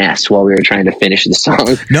chaotic mess while we were trying to finish the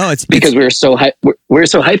song. No, it's because we were so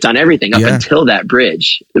hyped on everything up until that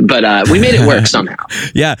bridge, but we made it work somehow.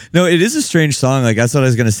 Yeah, no, it is a strange song. Like that's what I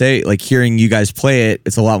was gonna say. Like hearing you guys play it,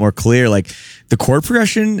 it's a lot more clear. Like the chord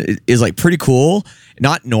progression is like pretty cool,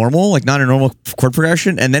 not normal, like not a normal chord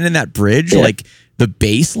progression. And then in that bridge, like the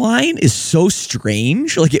bass line is so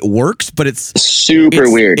strange. Like it works, but it's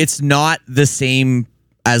super weird. It's not the same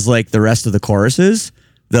as like the rest of the choruses.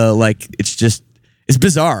 It's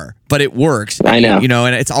bizarre, but it works. I know.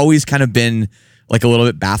 And it's always kind of been like a little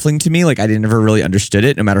bit baffling to me. Like I never really understood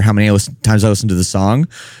it, no matter how many times I listened to the song.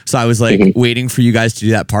 So I was like waiting for you guys to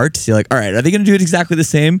do that part to see like, all right, are they going to do it exactly the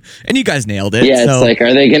same? And you guys nailed it. Yeah, it's like,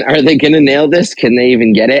 are they going to nail this? Can they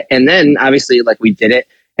even get it? And then obviously, like we did it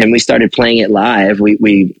and we started playing it live. We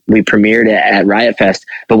premiered it at Riot Fest,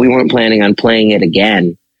 but we weren't planning on playing it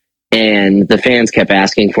again. And the fans kept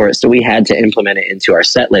asking for it. So we had to implement it into our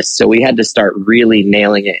set list. So we had to start really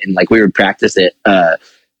nailing it. And like we would practice it at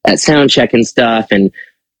sound check and stuff. And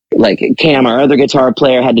like Cam, our other guitar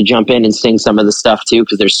player, had to jump in and sing some of the stuff too,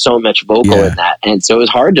 because there's so much vocal in that. And so it was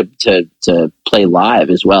hard to play live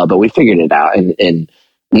as well. But we figured it out. And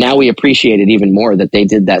now we appreciate it even more that they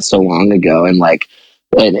did that so long ago. And like,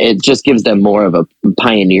 and it just gives them more of a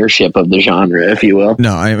pioneership of the genre, if you will.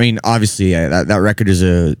 No, I mean, obviously, that record is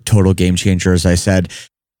a total game changer, as I said.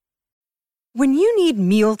 When you need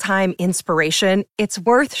mealtime inspiration, it's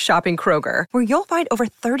worth shopping Kroger, where you'll find over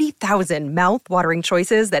 30,000 mouth-watering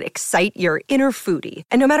choices that excite your inner foodie.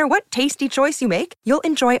 And no matter what tasty choice you make, you'll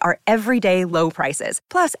enjoy our everyday low prices,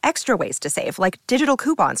 plus extra ways to save, like digital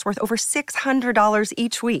coupons worth over $600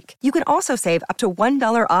 each week. You can also save up to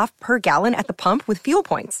 $1 off per gallon at the pump with fuel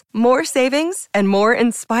points. More savings and more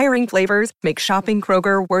inspiring flavors make shopping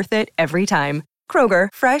Kroger worth it every time. Kroger,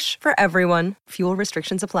 fresh for everyone. Fuel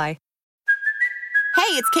restrictions apply.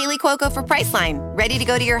 Hey, it's Kaylee Cuoco for Priceline. Ready to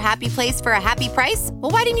go to your happy place for a happy price? Well,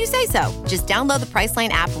 why didn't you say so? Just download the Priceline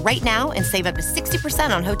app right now and save up to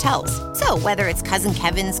 60% on hotels. So whether it's Cousin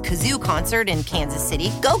Kevin's Kazoo Concert in Kansas City,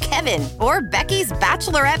 go Kevin, or Becky's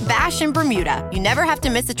Bachelorette Bash in Bermuda, you never have to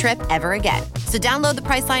miss a trip ever again. So download the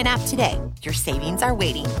Priceline app today. Your savings are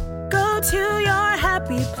waiting. Go to your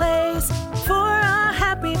happy place for a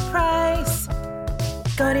happy price.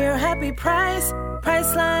 Go to your happy price,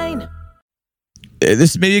 Priceline.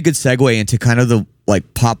 This may be a good segue into kind of the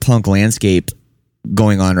like pop punk landscape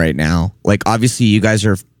going on right now. Like, obviously you guys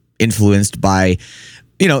are influenced by,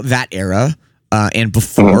 you know, that era and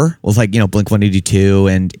before with like, you know,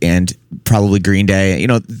 Blink-182 and probably Green Day, you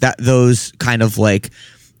know, that those kind of like,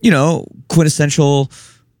 you know, quintessential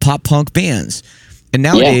pop punk bands. And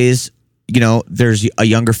nowadays, you know, there's a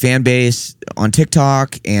younger fan base on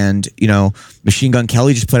TikTok, and, you know, Machine Gun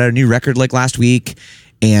Kelly just put out a new record like last week.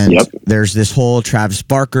 And there's this whole Travis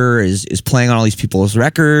Barker is playing on all these people's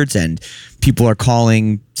records, and people are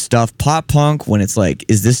calling stuff pop punk when it's like,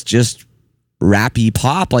 is this just rappy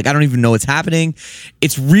pop? Like, I don't even know what's happening.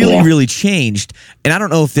 It's really, really changed. And I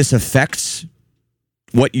don't know if this affects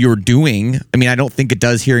what you're doing. I mean, I don't think it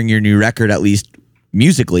does hearing your new record, at least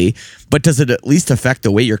musically, but does it at least affect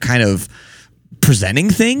the way you're kind of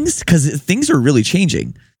presenting things? Because things are really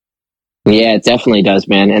changing. Yeah, it definitely does,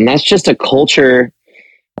 man. And that's just a culture,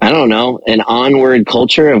 I don't know, an onward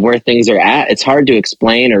culture of where things are at. It's hard to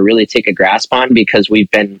explain or really take a grasp on because we've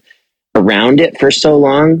been around it for so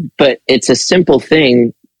long, but it's a simple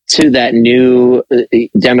thing to that new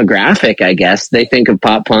demographic, I guess. They think of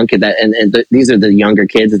pop punk and these are the younger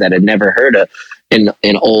kids that had never heard of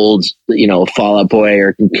an old, you know, Fall Out Boy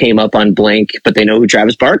or came up on Blink, but they know who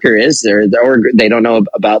Travis Barker is, or they don't know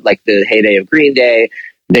about like the heyday of Green Day.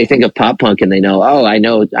 They think of pop punk and they know, oh, I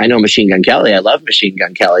know Machine Gun Kelly. I love Machine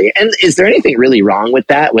Gun Kelly. And is there anything really wrong with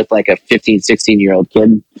that, with like a 15, 16-year-old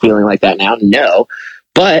kid feeling like that now? No.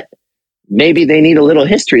 But maybe they need a little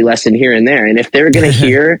history lesson here and there. And if they're going to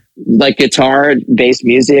hear like guitar-based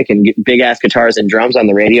music and big-ass guitars and drums on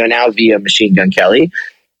the radio now via Machine Gun Kelly,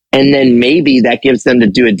 and then maybe that gives them to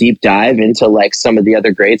do a deep dive into like some of the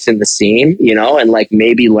other greats in the scene, you know, and like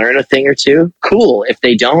maybe learn a thing or two. Cool. If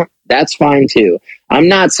they don't, that's fine too. I'm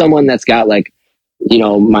not someone that's got like, you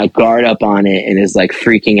know, my guard up on it and is like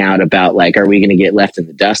freaking out about like, are we going to get left in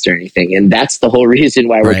the dust or anything? And that's the whole reason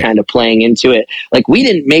why we're kind of playing into it. Like, we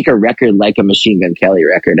didn't make a record like a Machine Gun Kelly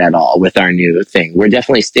record at all with our new thing. We're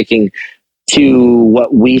definitely sticking to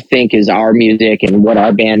what we think is our music and what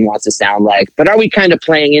our band wants to sound like. But are we kind of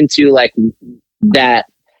playing into like that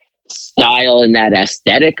style and that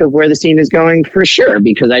aesthetic of where the scene is going? For sure,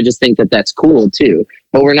 because I just think that that's cool too.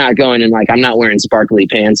 But we're not going in like, I'm not wearing sparkly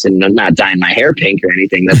pants and I'm not dyeing my hair pink or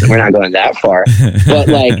anything. We're not going that far. But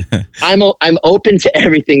like, I'm open to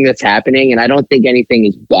everything that's happening, and I don't think anything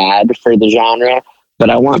is bad for the genre. But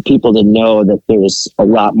I want people to know that there's a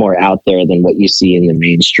lot more out there than what you see in the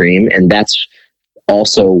mainstream, and that's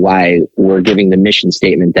also why we're giving the mission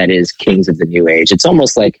statement that is Kings of the New Age. It's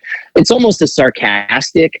almost a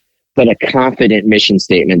sarcastic but a confident mission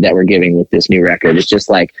statement that we're giving with this new record. It's just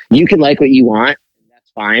like, you can like what you want, and that's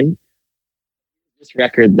fine. This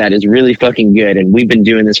record that is really fucking good, and we've been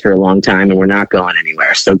doing this for a long time, and we're not going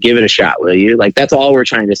anywhere. So give it a shot, will you? Like, that's all we're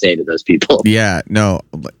trying to say to those people. Yeah, no,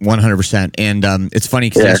 100%. And it's funny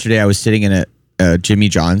because yesterday I was sitting in a Jimmy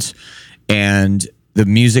John's, and the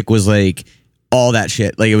music was like all that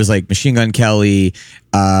shit. Like, it was like Machine Gun Kelly,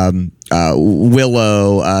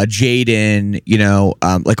 Willow, Jaden, you know,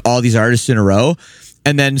 like all these artists in a row.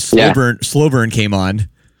 And then Slow Burn came on.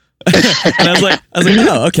 And I was like,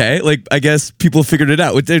 oh, okay. Like, I guess people figured it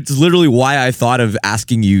out. It's literally why I thought of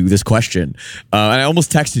asking you this question. And I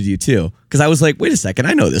almost texted you too, because I was like, wait a second,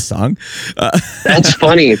 I know this song. That's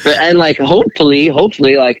funny. And like, hopefully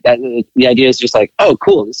like that, the idea is just like, oh,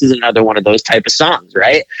 cool, this is another one of those type of songs,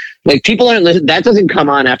 right? Like, people aren't listening. That doesn't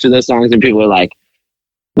come on after those songs and people are like,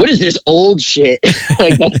 what is this old shit?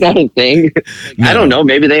 Like, that's not a thing. No. I don't know.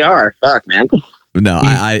 Maybe they are. Fuck, man. No,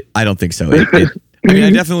 I don't think so. I mean,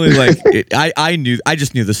 I definitely like it. I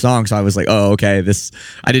just knew the song, so I was like, oh, okay,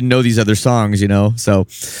 I didn't know these other songs, so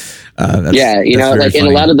that's, yeah, that's like funny. in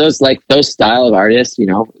a lot of those style of artists, the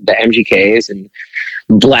MGKs and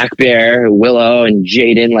Black Bear, Willow and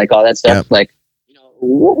Jaden, like all that stuff, Yep.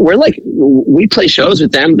 we play shows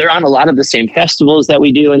with them. They're on a lot of the same festivals that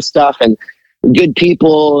we do and stuff, and good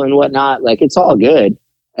people and whatnot. Like, it's all good.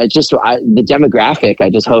 It's just the demographic. I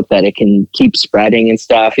just hope that it can keep spreading and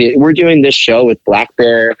stuff. We're doing this show with Black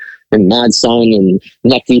Bear and Mad Sun, and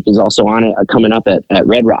Neck Deep is also on it, coming up at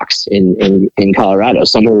Red Rocks in Colorado,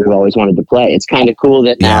 somewhere we've always wanted to play. It's kind of cool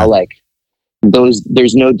that now,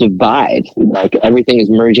 there's no divide. Like, everything is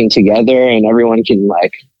merging together, and everyone can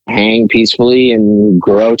hang peacefully and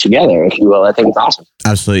grow together, if you will. I think it's awesome.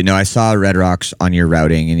 Absolutely. No, I saw Red Rocks on your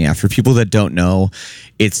routing, and yeah, for people that don't know,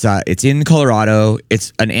 it's in Colorado.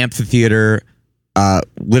 It's an amphitheater,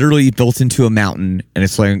 literally built into a mountain, and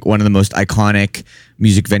it's like one of the most iconic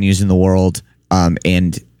music venues in the world.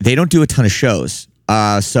 And they don't do a ton of shows,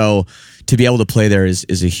 so to be able to play there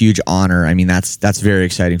is a huge honor. I mean, that's very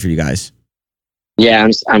exciting for you guys. Yeah,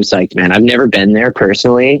 I'm psyched, man. I've never been there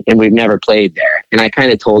personally, and we've never played there. And I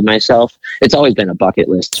kind of told myself, it's always been a bucket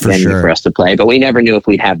list venue for us to play, but we never knew if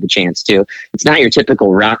we'd have the chance to. It's not your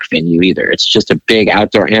typical rock venue either. It's just a big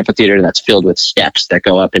outdoor amphitheater that's filled with steps that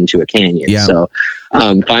go up into a canyon. Yeah. So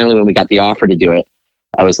finally, when we got the offer to do it,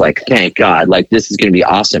 I was like, thank God, this is going to be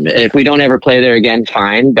awesome. If we don't ever play there again,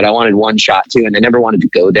 fine. But I wanted one shot to, and I never wanted to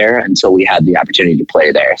go there until we had the opportunity to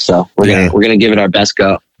play there. So we're gonna give it our best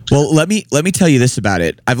go. Well, let me tell you this about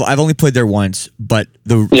it. I've only played there once, but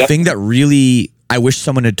the thing that really I wish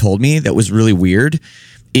someone had told me that was really weird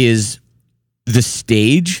is the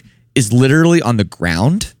stage is literally on the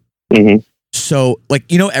ground. Mm-hmm. So,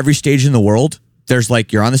 every stage in the world, there's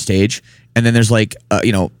you're on the stage, and then there's a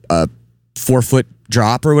 4-foot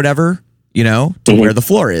drop or whatever, to where the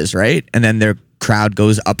floor is, right? And then their crowd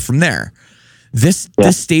goes up from there. This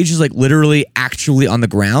stage is literally actually on the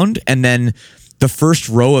ground, and then the first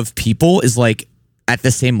row of people is at the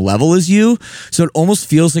same level as you. So it almost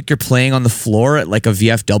feels like you're playing on the floor at a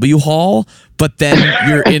VFW hall, but then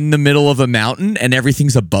you're in the middle of a mountain and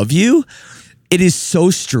everything's above you. It is so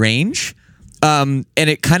strange. And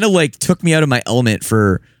it kind of took me out of my element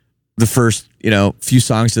for the first, few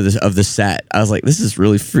songs of the set. I was like, this is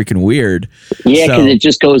really freaking weird. Yeah, because it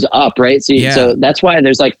just goes up, right? So that's why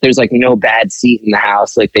there's no bad seat in the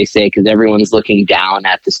house, like they say, because everyone's looking down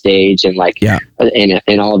at the stage and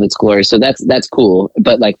in all of its glory. So that's cool.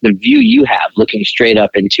 But the view you have looking straight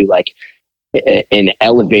up into an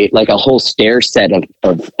elevate, a whole stair set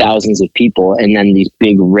of thousands of people, and then these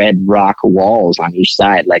big red rock walls on each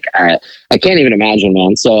side. I can't even imagine,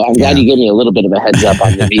 man. So I'm glad you gave me a little bit of a heads up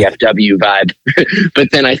on the VFW vibe. But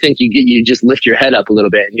then I think you just lift your head up a little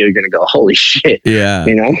bit and you're going to go, holy shit. Yeah.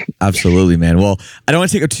 Absolutely, man. Well, I don't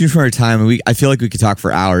want to take up too much of our time. I feel like we could talk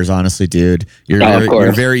for hours, honestly, dude.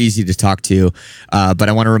 You're very easy to talk to. But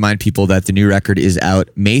I want to remind people that the new record is out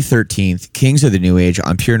May 13th, Kings of the New Age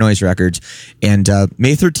on Pure Noise Records. And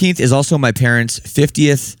May 13th is also my parents'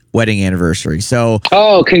 50th wedding anniversary. So,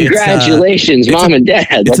 congratulations, Mom and Dad.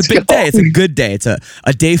 It's a big day. It's a good day. It's a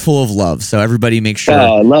day full of love. So everybody make sure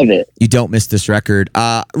I love it. You don't miss this record.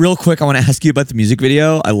 Real quick, I want to ask you about the music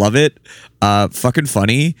video. I love it. Fucking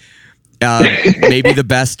funny. Maybe the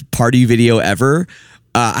best party video ever.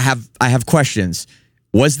 I have questions.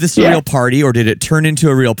 Was this a real party, or did it turn into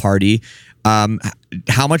a real party?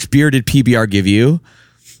 How much beer did PBR give you?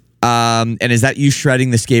 And is that you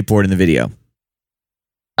shredding the skateboard in the video?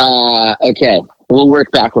 Okay, we'll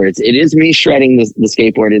work backwards. It is me shredding the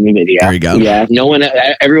skateboard in the video. There you go. Yeah,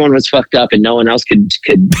 everyone was fucked up, and no one else could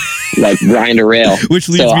grind a rail. Which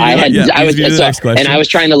leads me to the next question. And I was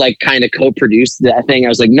trying to kind of co-produce that thing. I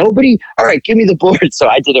was like, nobody. All right, give me the board. So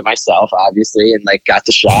I did it myself, obviously, and got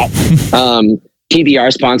the shot.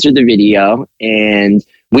 PBR sponsored the video, and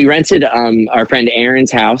we rented our friend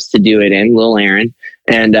Aaron's house to do it in, Lil Aaron.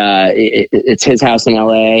 And it's his house in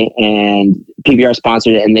LA, and PBR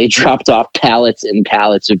sponsored it, and they dropped off pallets and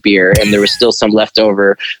pallets of beer, and there was still some left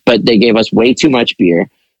over, but they gave us way too much beer.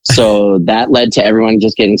 So that led to everyone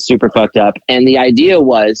just getting super fucked up. And the idea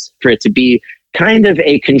was for it to be kind of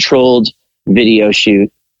a controlled video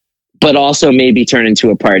shoot, but also maybe turn into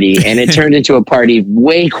a party. And it turned into a party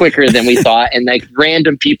way quicker than we thought. And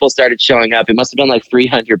random people started showing up. It must have been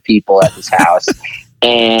 300 people at this house.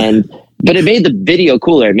 And But it made the video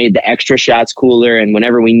cooler. It made the extra shots cooler. And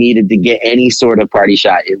whenever we needed to get any sort of party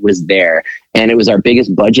shot, it was there. And it was our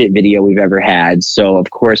biggest budget video we've ever had. So,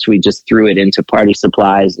 of course, we just threw it into party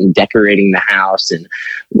supplies and decorating the house and,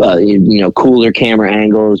 cooler camera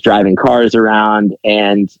angles, driving cars around.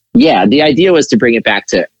 And yeah, the idea was to bring it back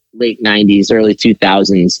to late 90s, early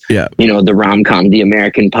 2000s, the rom-com, the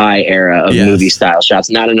American Pie era of movie style shots,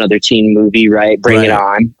 not another teen movie, right? Bring it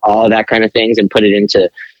on, all of that kind of things, and put it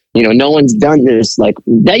into, no one's done this. Like,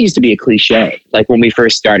 that used to be a cliche. Like when we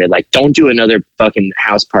first started, like, don't do another fucking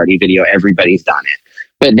house party video. Everybody's done it.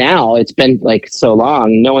 But now it's been like so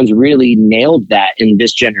long, no one's really nailed that in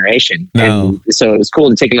this generation. No. And so it was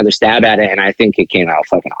cool to take another stab at it. And I think it came out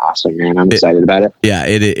fucking awesome, man. I'm excited about it. Yeah,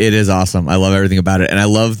 it is awesome. I love everything about it. And I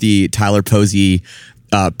love the Tyler Posey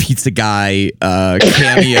pizza guy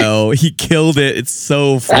cameo. He killed it. It's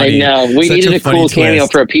so funny. I know. We Such needed a cool twist. cameo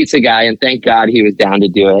for a pizza guy, and thank God he was down to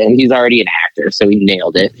do it. And he's already an actor, so he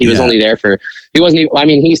nailed it. He was only there for,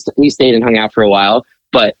 he stayed and hung out for a while,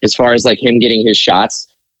 but as far as like him getting his shots,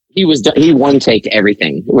 he one taked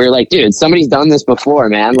everything. We were like, dude, somebody's done this before,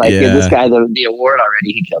 man. Like, give this guy the award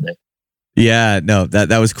already. He killed it. Yeah, no,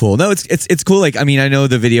 that was cool. No, it's cool. Like, I mean, I know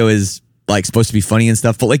the video is like supposed to be funny and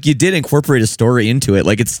stuff, but like you did incorporate a story into it.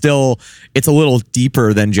 Like it's a little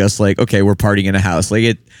deeper than just like, okay, we're partying in a house.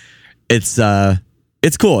 Like it's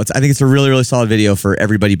cool. I think it's a really, really solid video for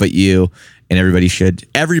everybody but you, and everybody should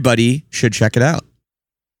check it out.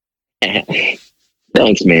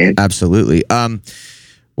 Thanks, man. Absolutely.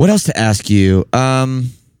 What else to ask you? I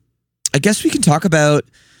guess we can talk about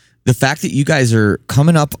the fact that you guys are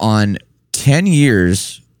coming up on 10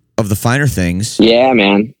 years of the Finer Things. Yeah,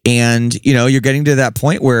 man. And, you're getting to that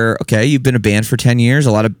point where, okay, you've been a band for 10 years.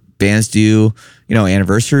 A lot of bands do,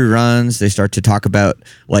 anniversary runs. They start to talk about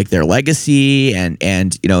like their legacy and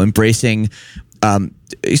embracing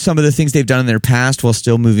some of the things they've done in their past while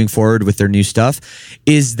still moving forward with their new stuff.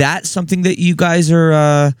 Is that something that you guys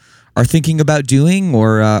are thinking about doing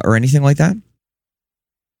or anything like that?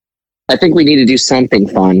 I think we need to do something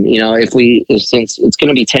fun. Since it's going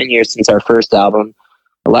to be 10 years since our first album,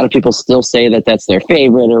 a lot of people still say that that's their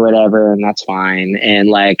favorite or whatever, and that's fine. And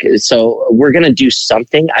so we're going to do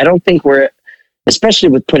something. I don't think especially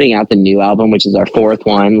with putting out the new album, which is our fourth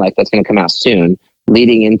one, like that's going to come out soon,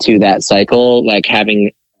 leading into that cycle, like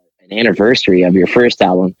having an anniversary of your first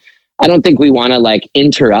album. I don't think we want to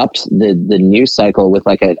interrupt the new cycle with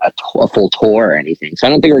a full tour or anything. So I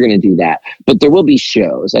don't think we're going to do that, but there will be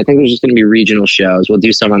shows. I think there's just going to be regional shows. We'll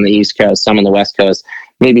do some on the East Coast, some on the West Coast,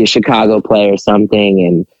 maybe a Chicago play or something,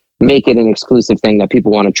 and make it an exclusive thing that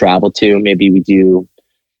people want to travel to. Maybe we do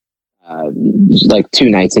 2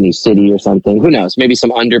 nights in each city or something. Who knows? Maybe some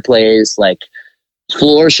underplays, like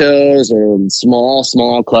floor shows or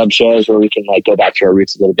small club shows where we can go back to our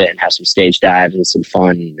roots a little bit and have some stage dives and some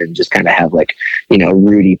fun and just kind of have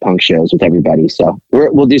Rudy punk shows with everybody. So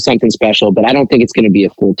we'll do something special, but I don't think it's going to be a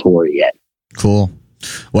full tour yet. Cool.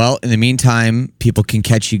 Well, in the meantime, people can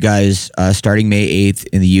catch you guys starting May 8th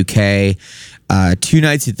in the UK, 2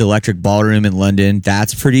 nights at the Electric Ballroom in London.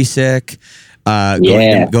 That's pretty sick.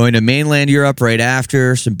 Going to mainland Europe right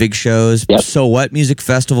after, some big shows. Yep. So What Music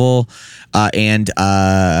Festival and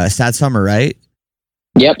Sad Summer, right?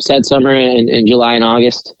 Yep, Sad Summer in July and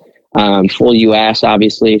August. Full US,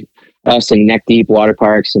 obviously. Us and Neck Deep Water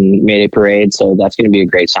Parks and Mayday Parade. So that's going to be a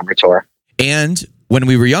great summer tour. And When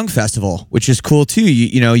We Were Young Festival, which is cool too.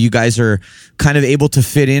 You guys are kind of able to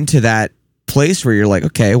fit into that place where you're like,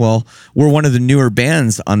 okay, well, we're one of the newer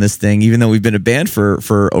bands on this thing, even though we've been a band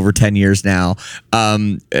for over 10 years now.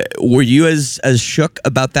 Were you as shook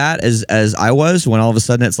about that as I was when all of a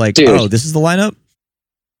sudden it's like, dude, oh, this is the lineup?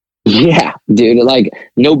 Yeah, dude,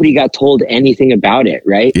 nobody got told anything about it,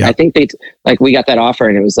 right? Yeah. I think we got that offer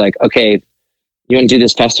and it was like, okay, you want to do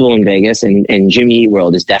this festival in Vegas, and Jimmy Eat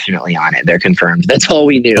World is definitely on it. They're confirmed. That's all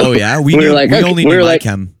we knew. Oh yeah, we only knew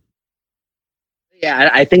MyChem.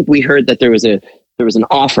 Yeah, I think we heard that there was an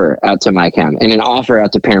offer out to MyChem and an offer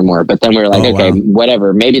out to Paramore, but then we were like,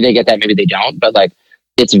 whatever. Maybe they get that, maybe they don't. But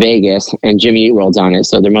it's Vegas and Jimmy Eat World's on it,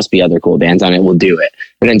 so there must be other cool bands on it. We'll do it.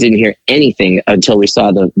 And then didn't hear anything until we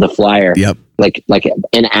saw the flyer. Yep. Like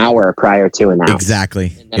an hour prior to announcement.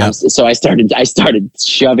 Exactly. Yep. So I started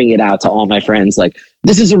shoving it out to all my friends,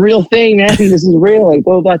 this is a real thing, man. This is real.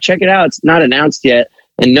 Blah, check it out. It's not announced yet.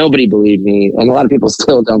 And nobody believed me. And a lot of people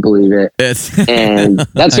still don't believe it. And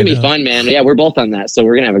that's going to be fun, man. Yeah, we're both on that. So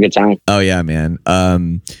we're going to have a good time. Oh, yeah, man.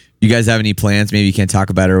 You guys have any plans? Maybe you can't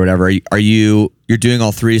talk about it or whatever. You're doing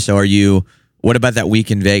all three. So are you What about that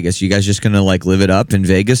week in Vegas? You guys just gonna like live it up in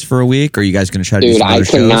Vegas for a week, or are you guys gonna try to do some other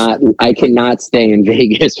shows? I cannot stay in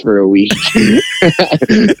Vegas for a week. Yeah,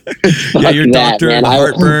 your doctor and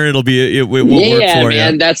heartburn. It'll be it won't work for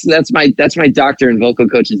man. you. That's my doctor and vocal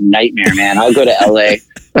coach's nightmare, man. I'll go to LA.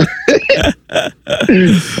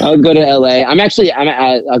 I'll go to LA.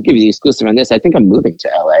 I'll give you the exclusive on this. I think I'm moving to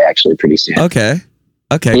LA actually pretty soon. Okay.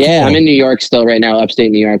 Yeah, cool. I'm in New York still right now,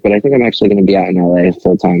 upstate New York, but I think I'm actually going to be out in LA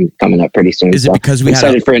full time coming up pretty soon. Is it because we I'm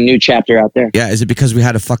excited for a new chapter out there? Yeah, is it because we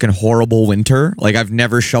had a fucking horrible winter? Like I've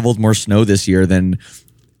never shoveled more snow this year than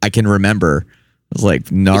I can remember. It was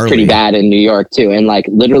like gnarly. It's pretty bad in New York too, and like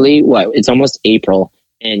literally, it's almost April,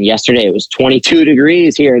 and yesterday it was 22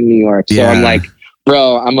 degrees here in New York. So I'm like,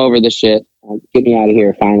 bro, I'm over this shit. Get me out of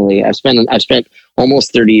here finally. I've spent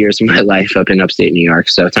almost 30 years of my life up in upstate New York,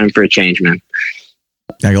 so time for a change, man.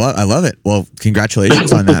 I love it. Well,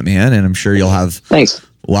 congratulations on that, man. And I'm sure you'll have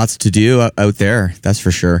lots to do out there. That's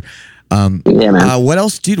for sure. Yeah, man. What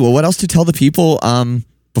else, dude? Well, what else to tell the people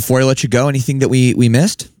before I let you go? Anything that we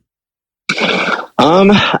missed?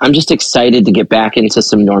 I'm just excited to get back into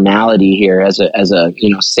some normality here as a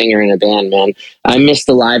singer in a band, man. I miss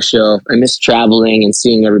the live show. I miss traveling and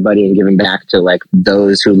seeing everybody and giving back to like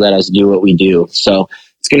those who let us do what we do. So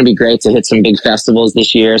it's going to be great to hit some big festivals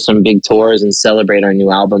this year, some big tours, and celebrate our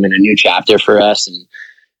new album and a new chapter for us, and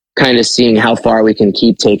kind of seeing how far we can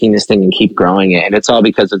keep taking this thing and keep growing it. And it's all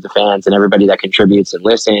because of the fans and everybody that contributes and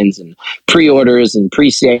listens and pre-orders and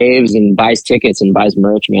pre-saves and buys tickets and buys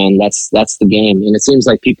merch, man. That's the game. And it seems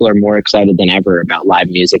like people are more excited than ever about live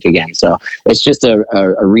music again. So it's just a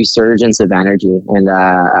resurgence of energy. And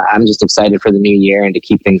I'm just excited for the new year and to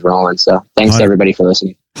keep things rolling. So thanks to everybody for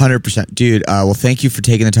listening. 100%. Dude, well, thank you for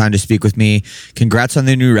taking the time to speak with me. Congrats on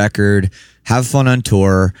the new record. Have fun on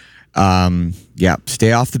tour. Yeah,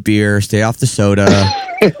 stay off the beer, stay off the soda.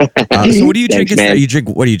 So what are you drinking?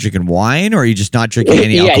 What are you drinking? Wine, or are you just not drinking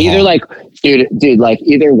any alcohol? Yeah, either like, dude, like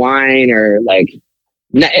either wine or like,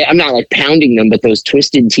 I'm not like pounding them, but those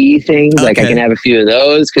twisted tea things, like I can have a few of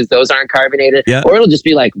those because those aren't carbonated. Yeah. Or it'll just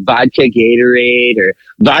be like vodka Gatorade or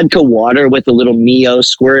vodka water with a little Mio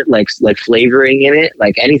squirt, like flavoring in it,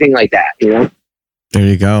 like anything like that, you know? There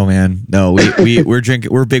you go, man. No, we're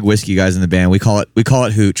drinking. We're big whiskey guys in the band. We call it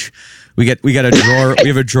hooch. We got a drawer. We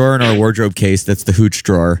have a drawer in our wardrobe case that's the hooch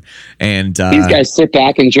drawer. And these guys sit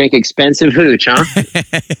back and drink expensive hooch, huh?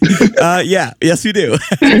 Yeah, yes, we do.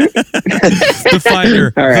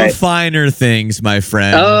 The finer things, my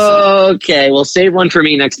friend. Okay, well, save one for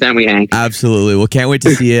me next time we hang. Absolutely. Well, can't wait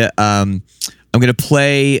to see it. I'm gonna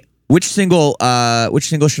play. Which single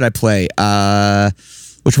should I play?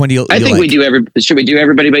 Which one do you? I think like? Should we do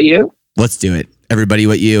Everybody But You? Let's do it. Everybody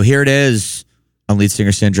But You. Here it is on Lead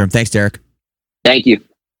Singer Syndrome. Thanks, Derek. Thank you.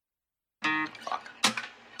 Enough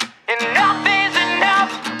is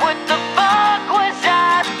enough. What the fuck was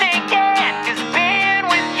I thinking? 'Cause being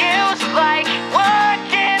with you's like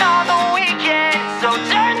working on the weekend. So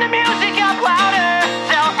turn the music up louder.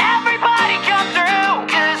 Tell everybody come through.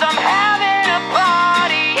 'Cause I'm having a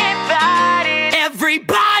party. Invited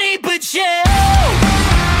everybody but you.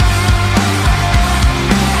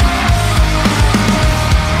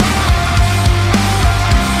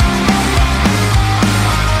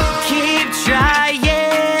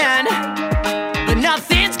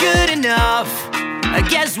 I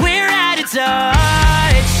guess we're out of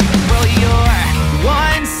touch. Well, you're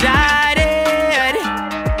one-sided.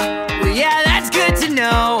 Well, yeah, that's good to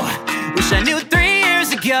know. Wish I knew 3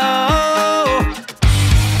 years ago.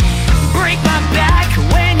 Break my back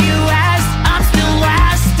when you asked. I'm still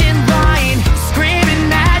last in line. Screaming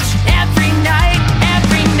match every night,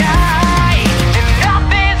 every night.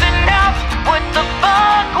 Enough is enough. What the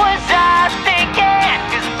fuck was I thinking?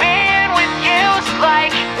 'Cause being with you's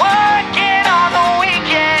like working on the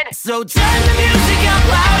weekend. So turn the music up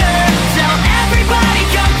louder. Tell everybody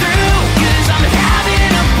come through. 'Cause I'm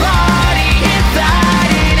having a party.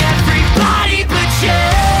 Invited everybody but you.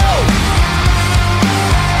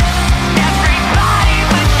 Everybody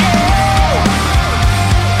but you.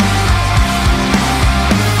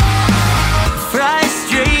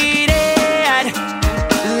 Frustrated.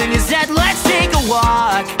 Then you said let's take a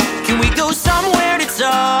walk. Can we go somewhere to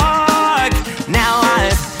talk? Now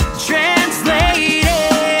I've translated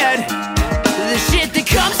the shit that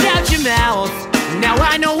comes out your mouth.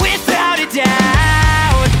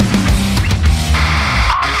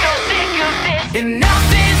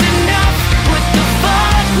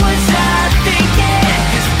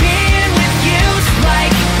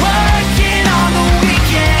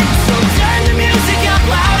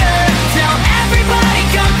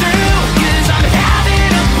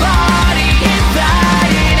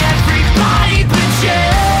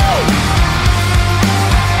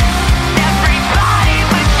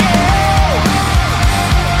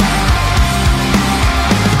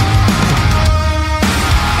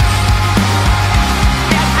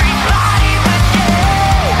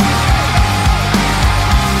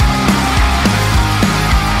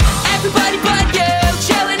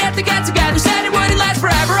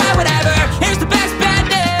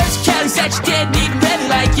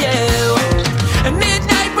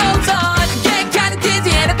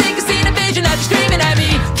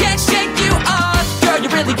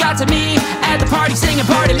 a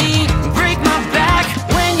part of me. Break my back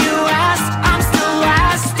when you ask, I'm still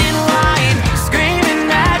last in line. Screaming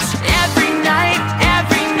at you every night,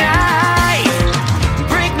 every night.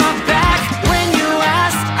 Break my back when you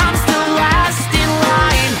ask, I'm still last in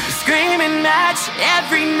line. Screaming at you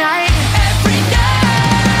every night, every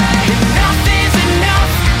night. Enough is enough.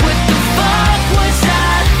 What the fuck was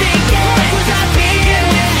I thinking? Being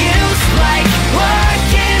with you's like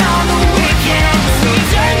working on the weekend. So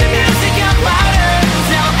turn the music up louder.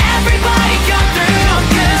 Tell everybody come through.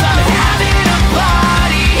 'Cause I'm having a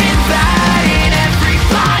party, inviting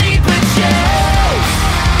everybody but you.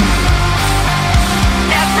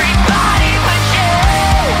 Everybody but you.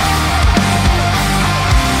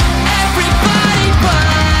 Everybody but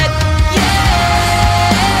you.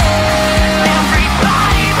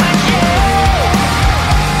 Everybody but you.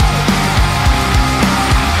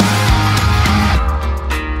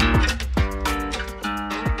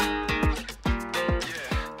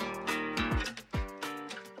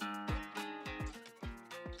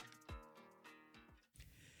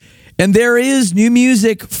 And there is new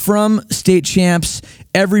music from State Champs,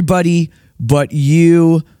 Everybody But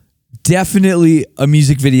You. Definitely a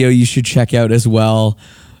music video you should check out as well.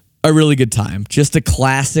 A really good time. Just a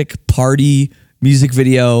classic party music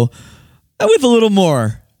video with a little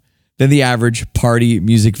more than the average party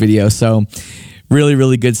music video. So really,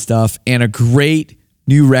 really good stuff. And a great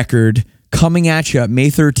new record coming at you May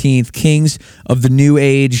 13th, Kings of the New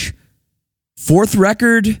Age. Fourth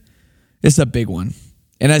record. It's a big one.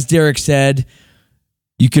 And as Derek said,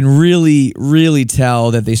 you can really, really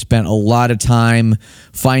tell that they spent a lot of time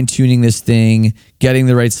fine-tuning this thing, getting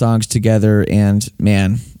the right songs together, and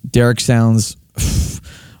man, Derek sounds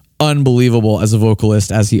unbelievable as a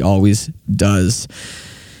vocalist, as he always does.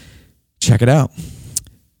 Check it out.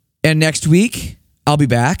 And next week, I'll be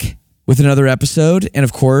back with another episode, and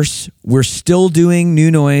of course, we're still doing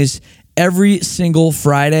New Noise every single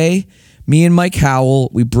Friday. Me and Mike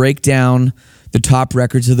Howell, we break down the top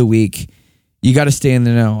records of the week. You got to stay in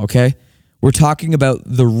the know, okay? We're talking about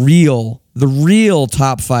the real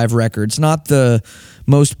top 5 records, not the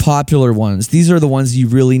most popular ones. These are the ones you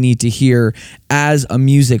really need to hear as a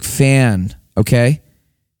music fan, okay?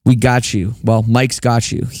 We got you. Well, Mike's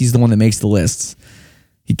got you. He's the one that makes the lists.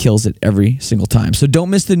 He kills it every single time. So don't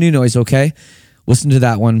miss the New Noise, okay? Listen to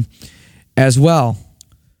that one as well.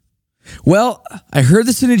 Well, I heard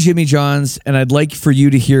this in a Jimmy John's, and I'd like for you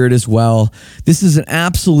to hear it as well. This is an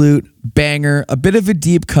absolute banger, a bit of a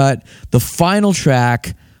deep cut, the final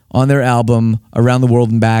track on their album, Around the World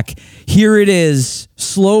and Back. Here it is,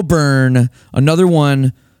 Slow Burn, another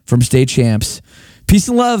one from State Champs. Peace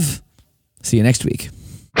and love. See you next week.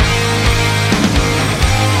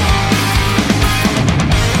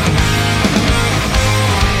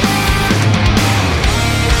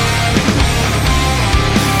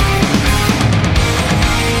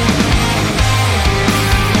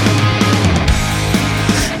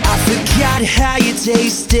 How you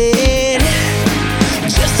tasted,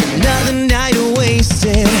 just another night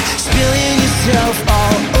wasted, spilling yourself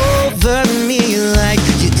all over me like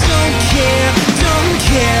you don't care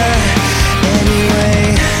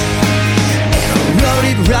anyway. And I wrote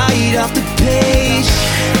it right off the page.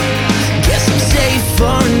 Guess I'm safe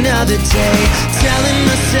for another day, telling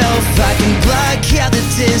myself I can block out the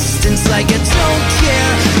distance like I don't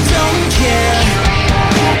care.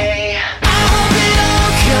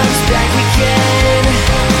 Comes back again.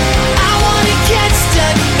 I wanna get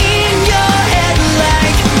stuck in your head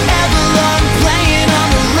like Avalon playing on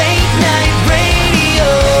the late night radio.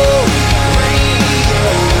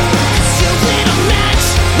 'Cause you lit a match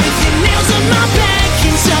with your nails on my back,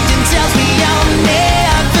 and something tells me I'll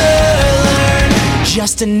never learn.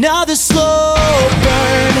 Just another slow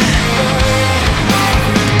burn.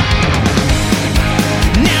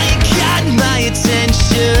 Now you got my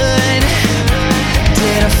attention.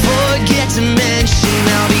 Did I forget to mention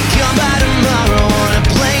I'll be gone by tomorrow on a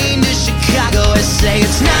plane to Chicago? I say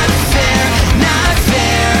it's not fair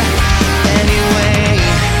anyway.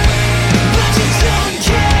 But you don't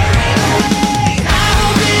care anyway. I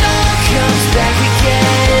hope it all comes back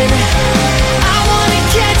again. I wanna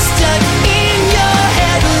get stuck in your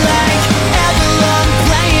head like Avalon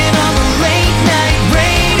playing on the late night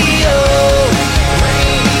radio.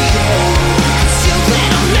 'Cause you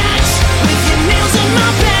lit a match with your nails on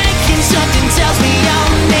my back, and something tells me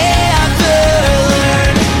I'll never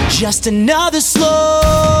learn. Just another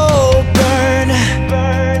slow burn.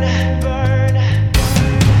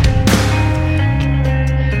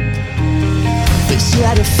 They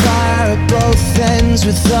set a fire at both ends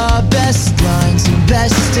with our best lines and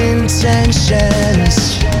best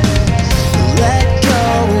intentions.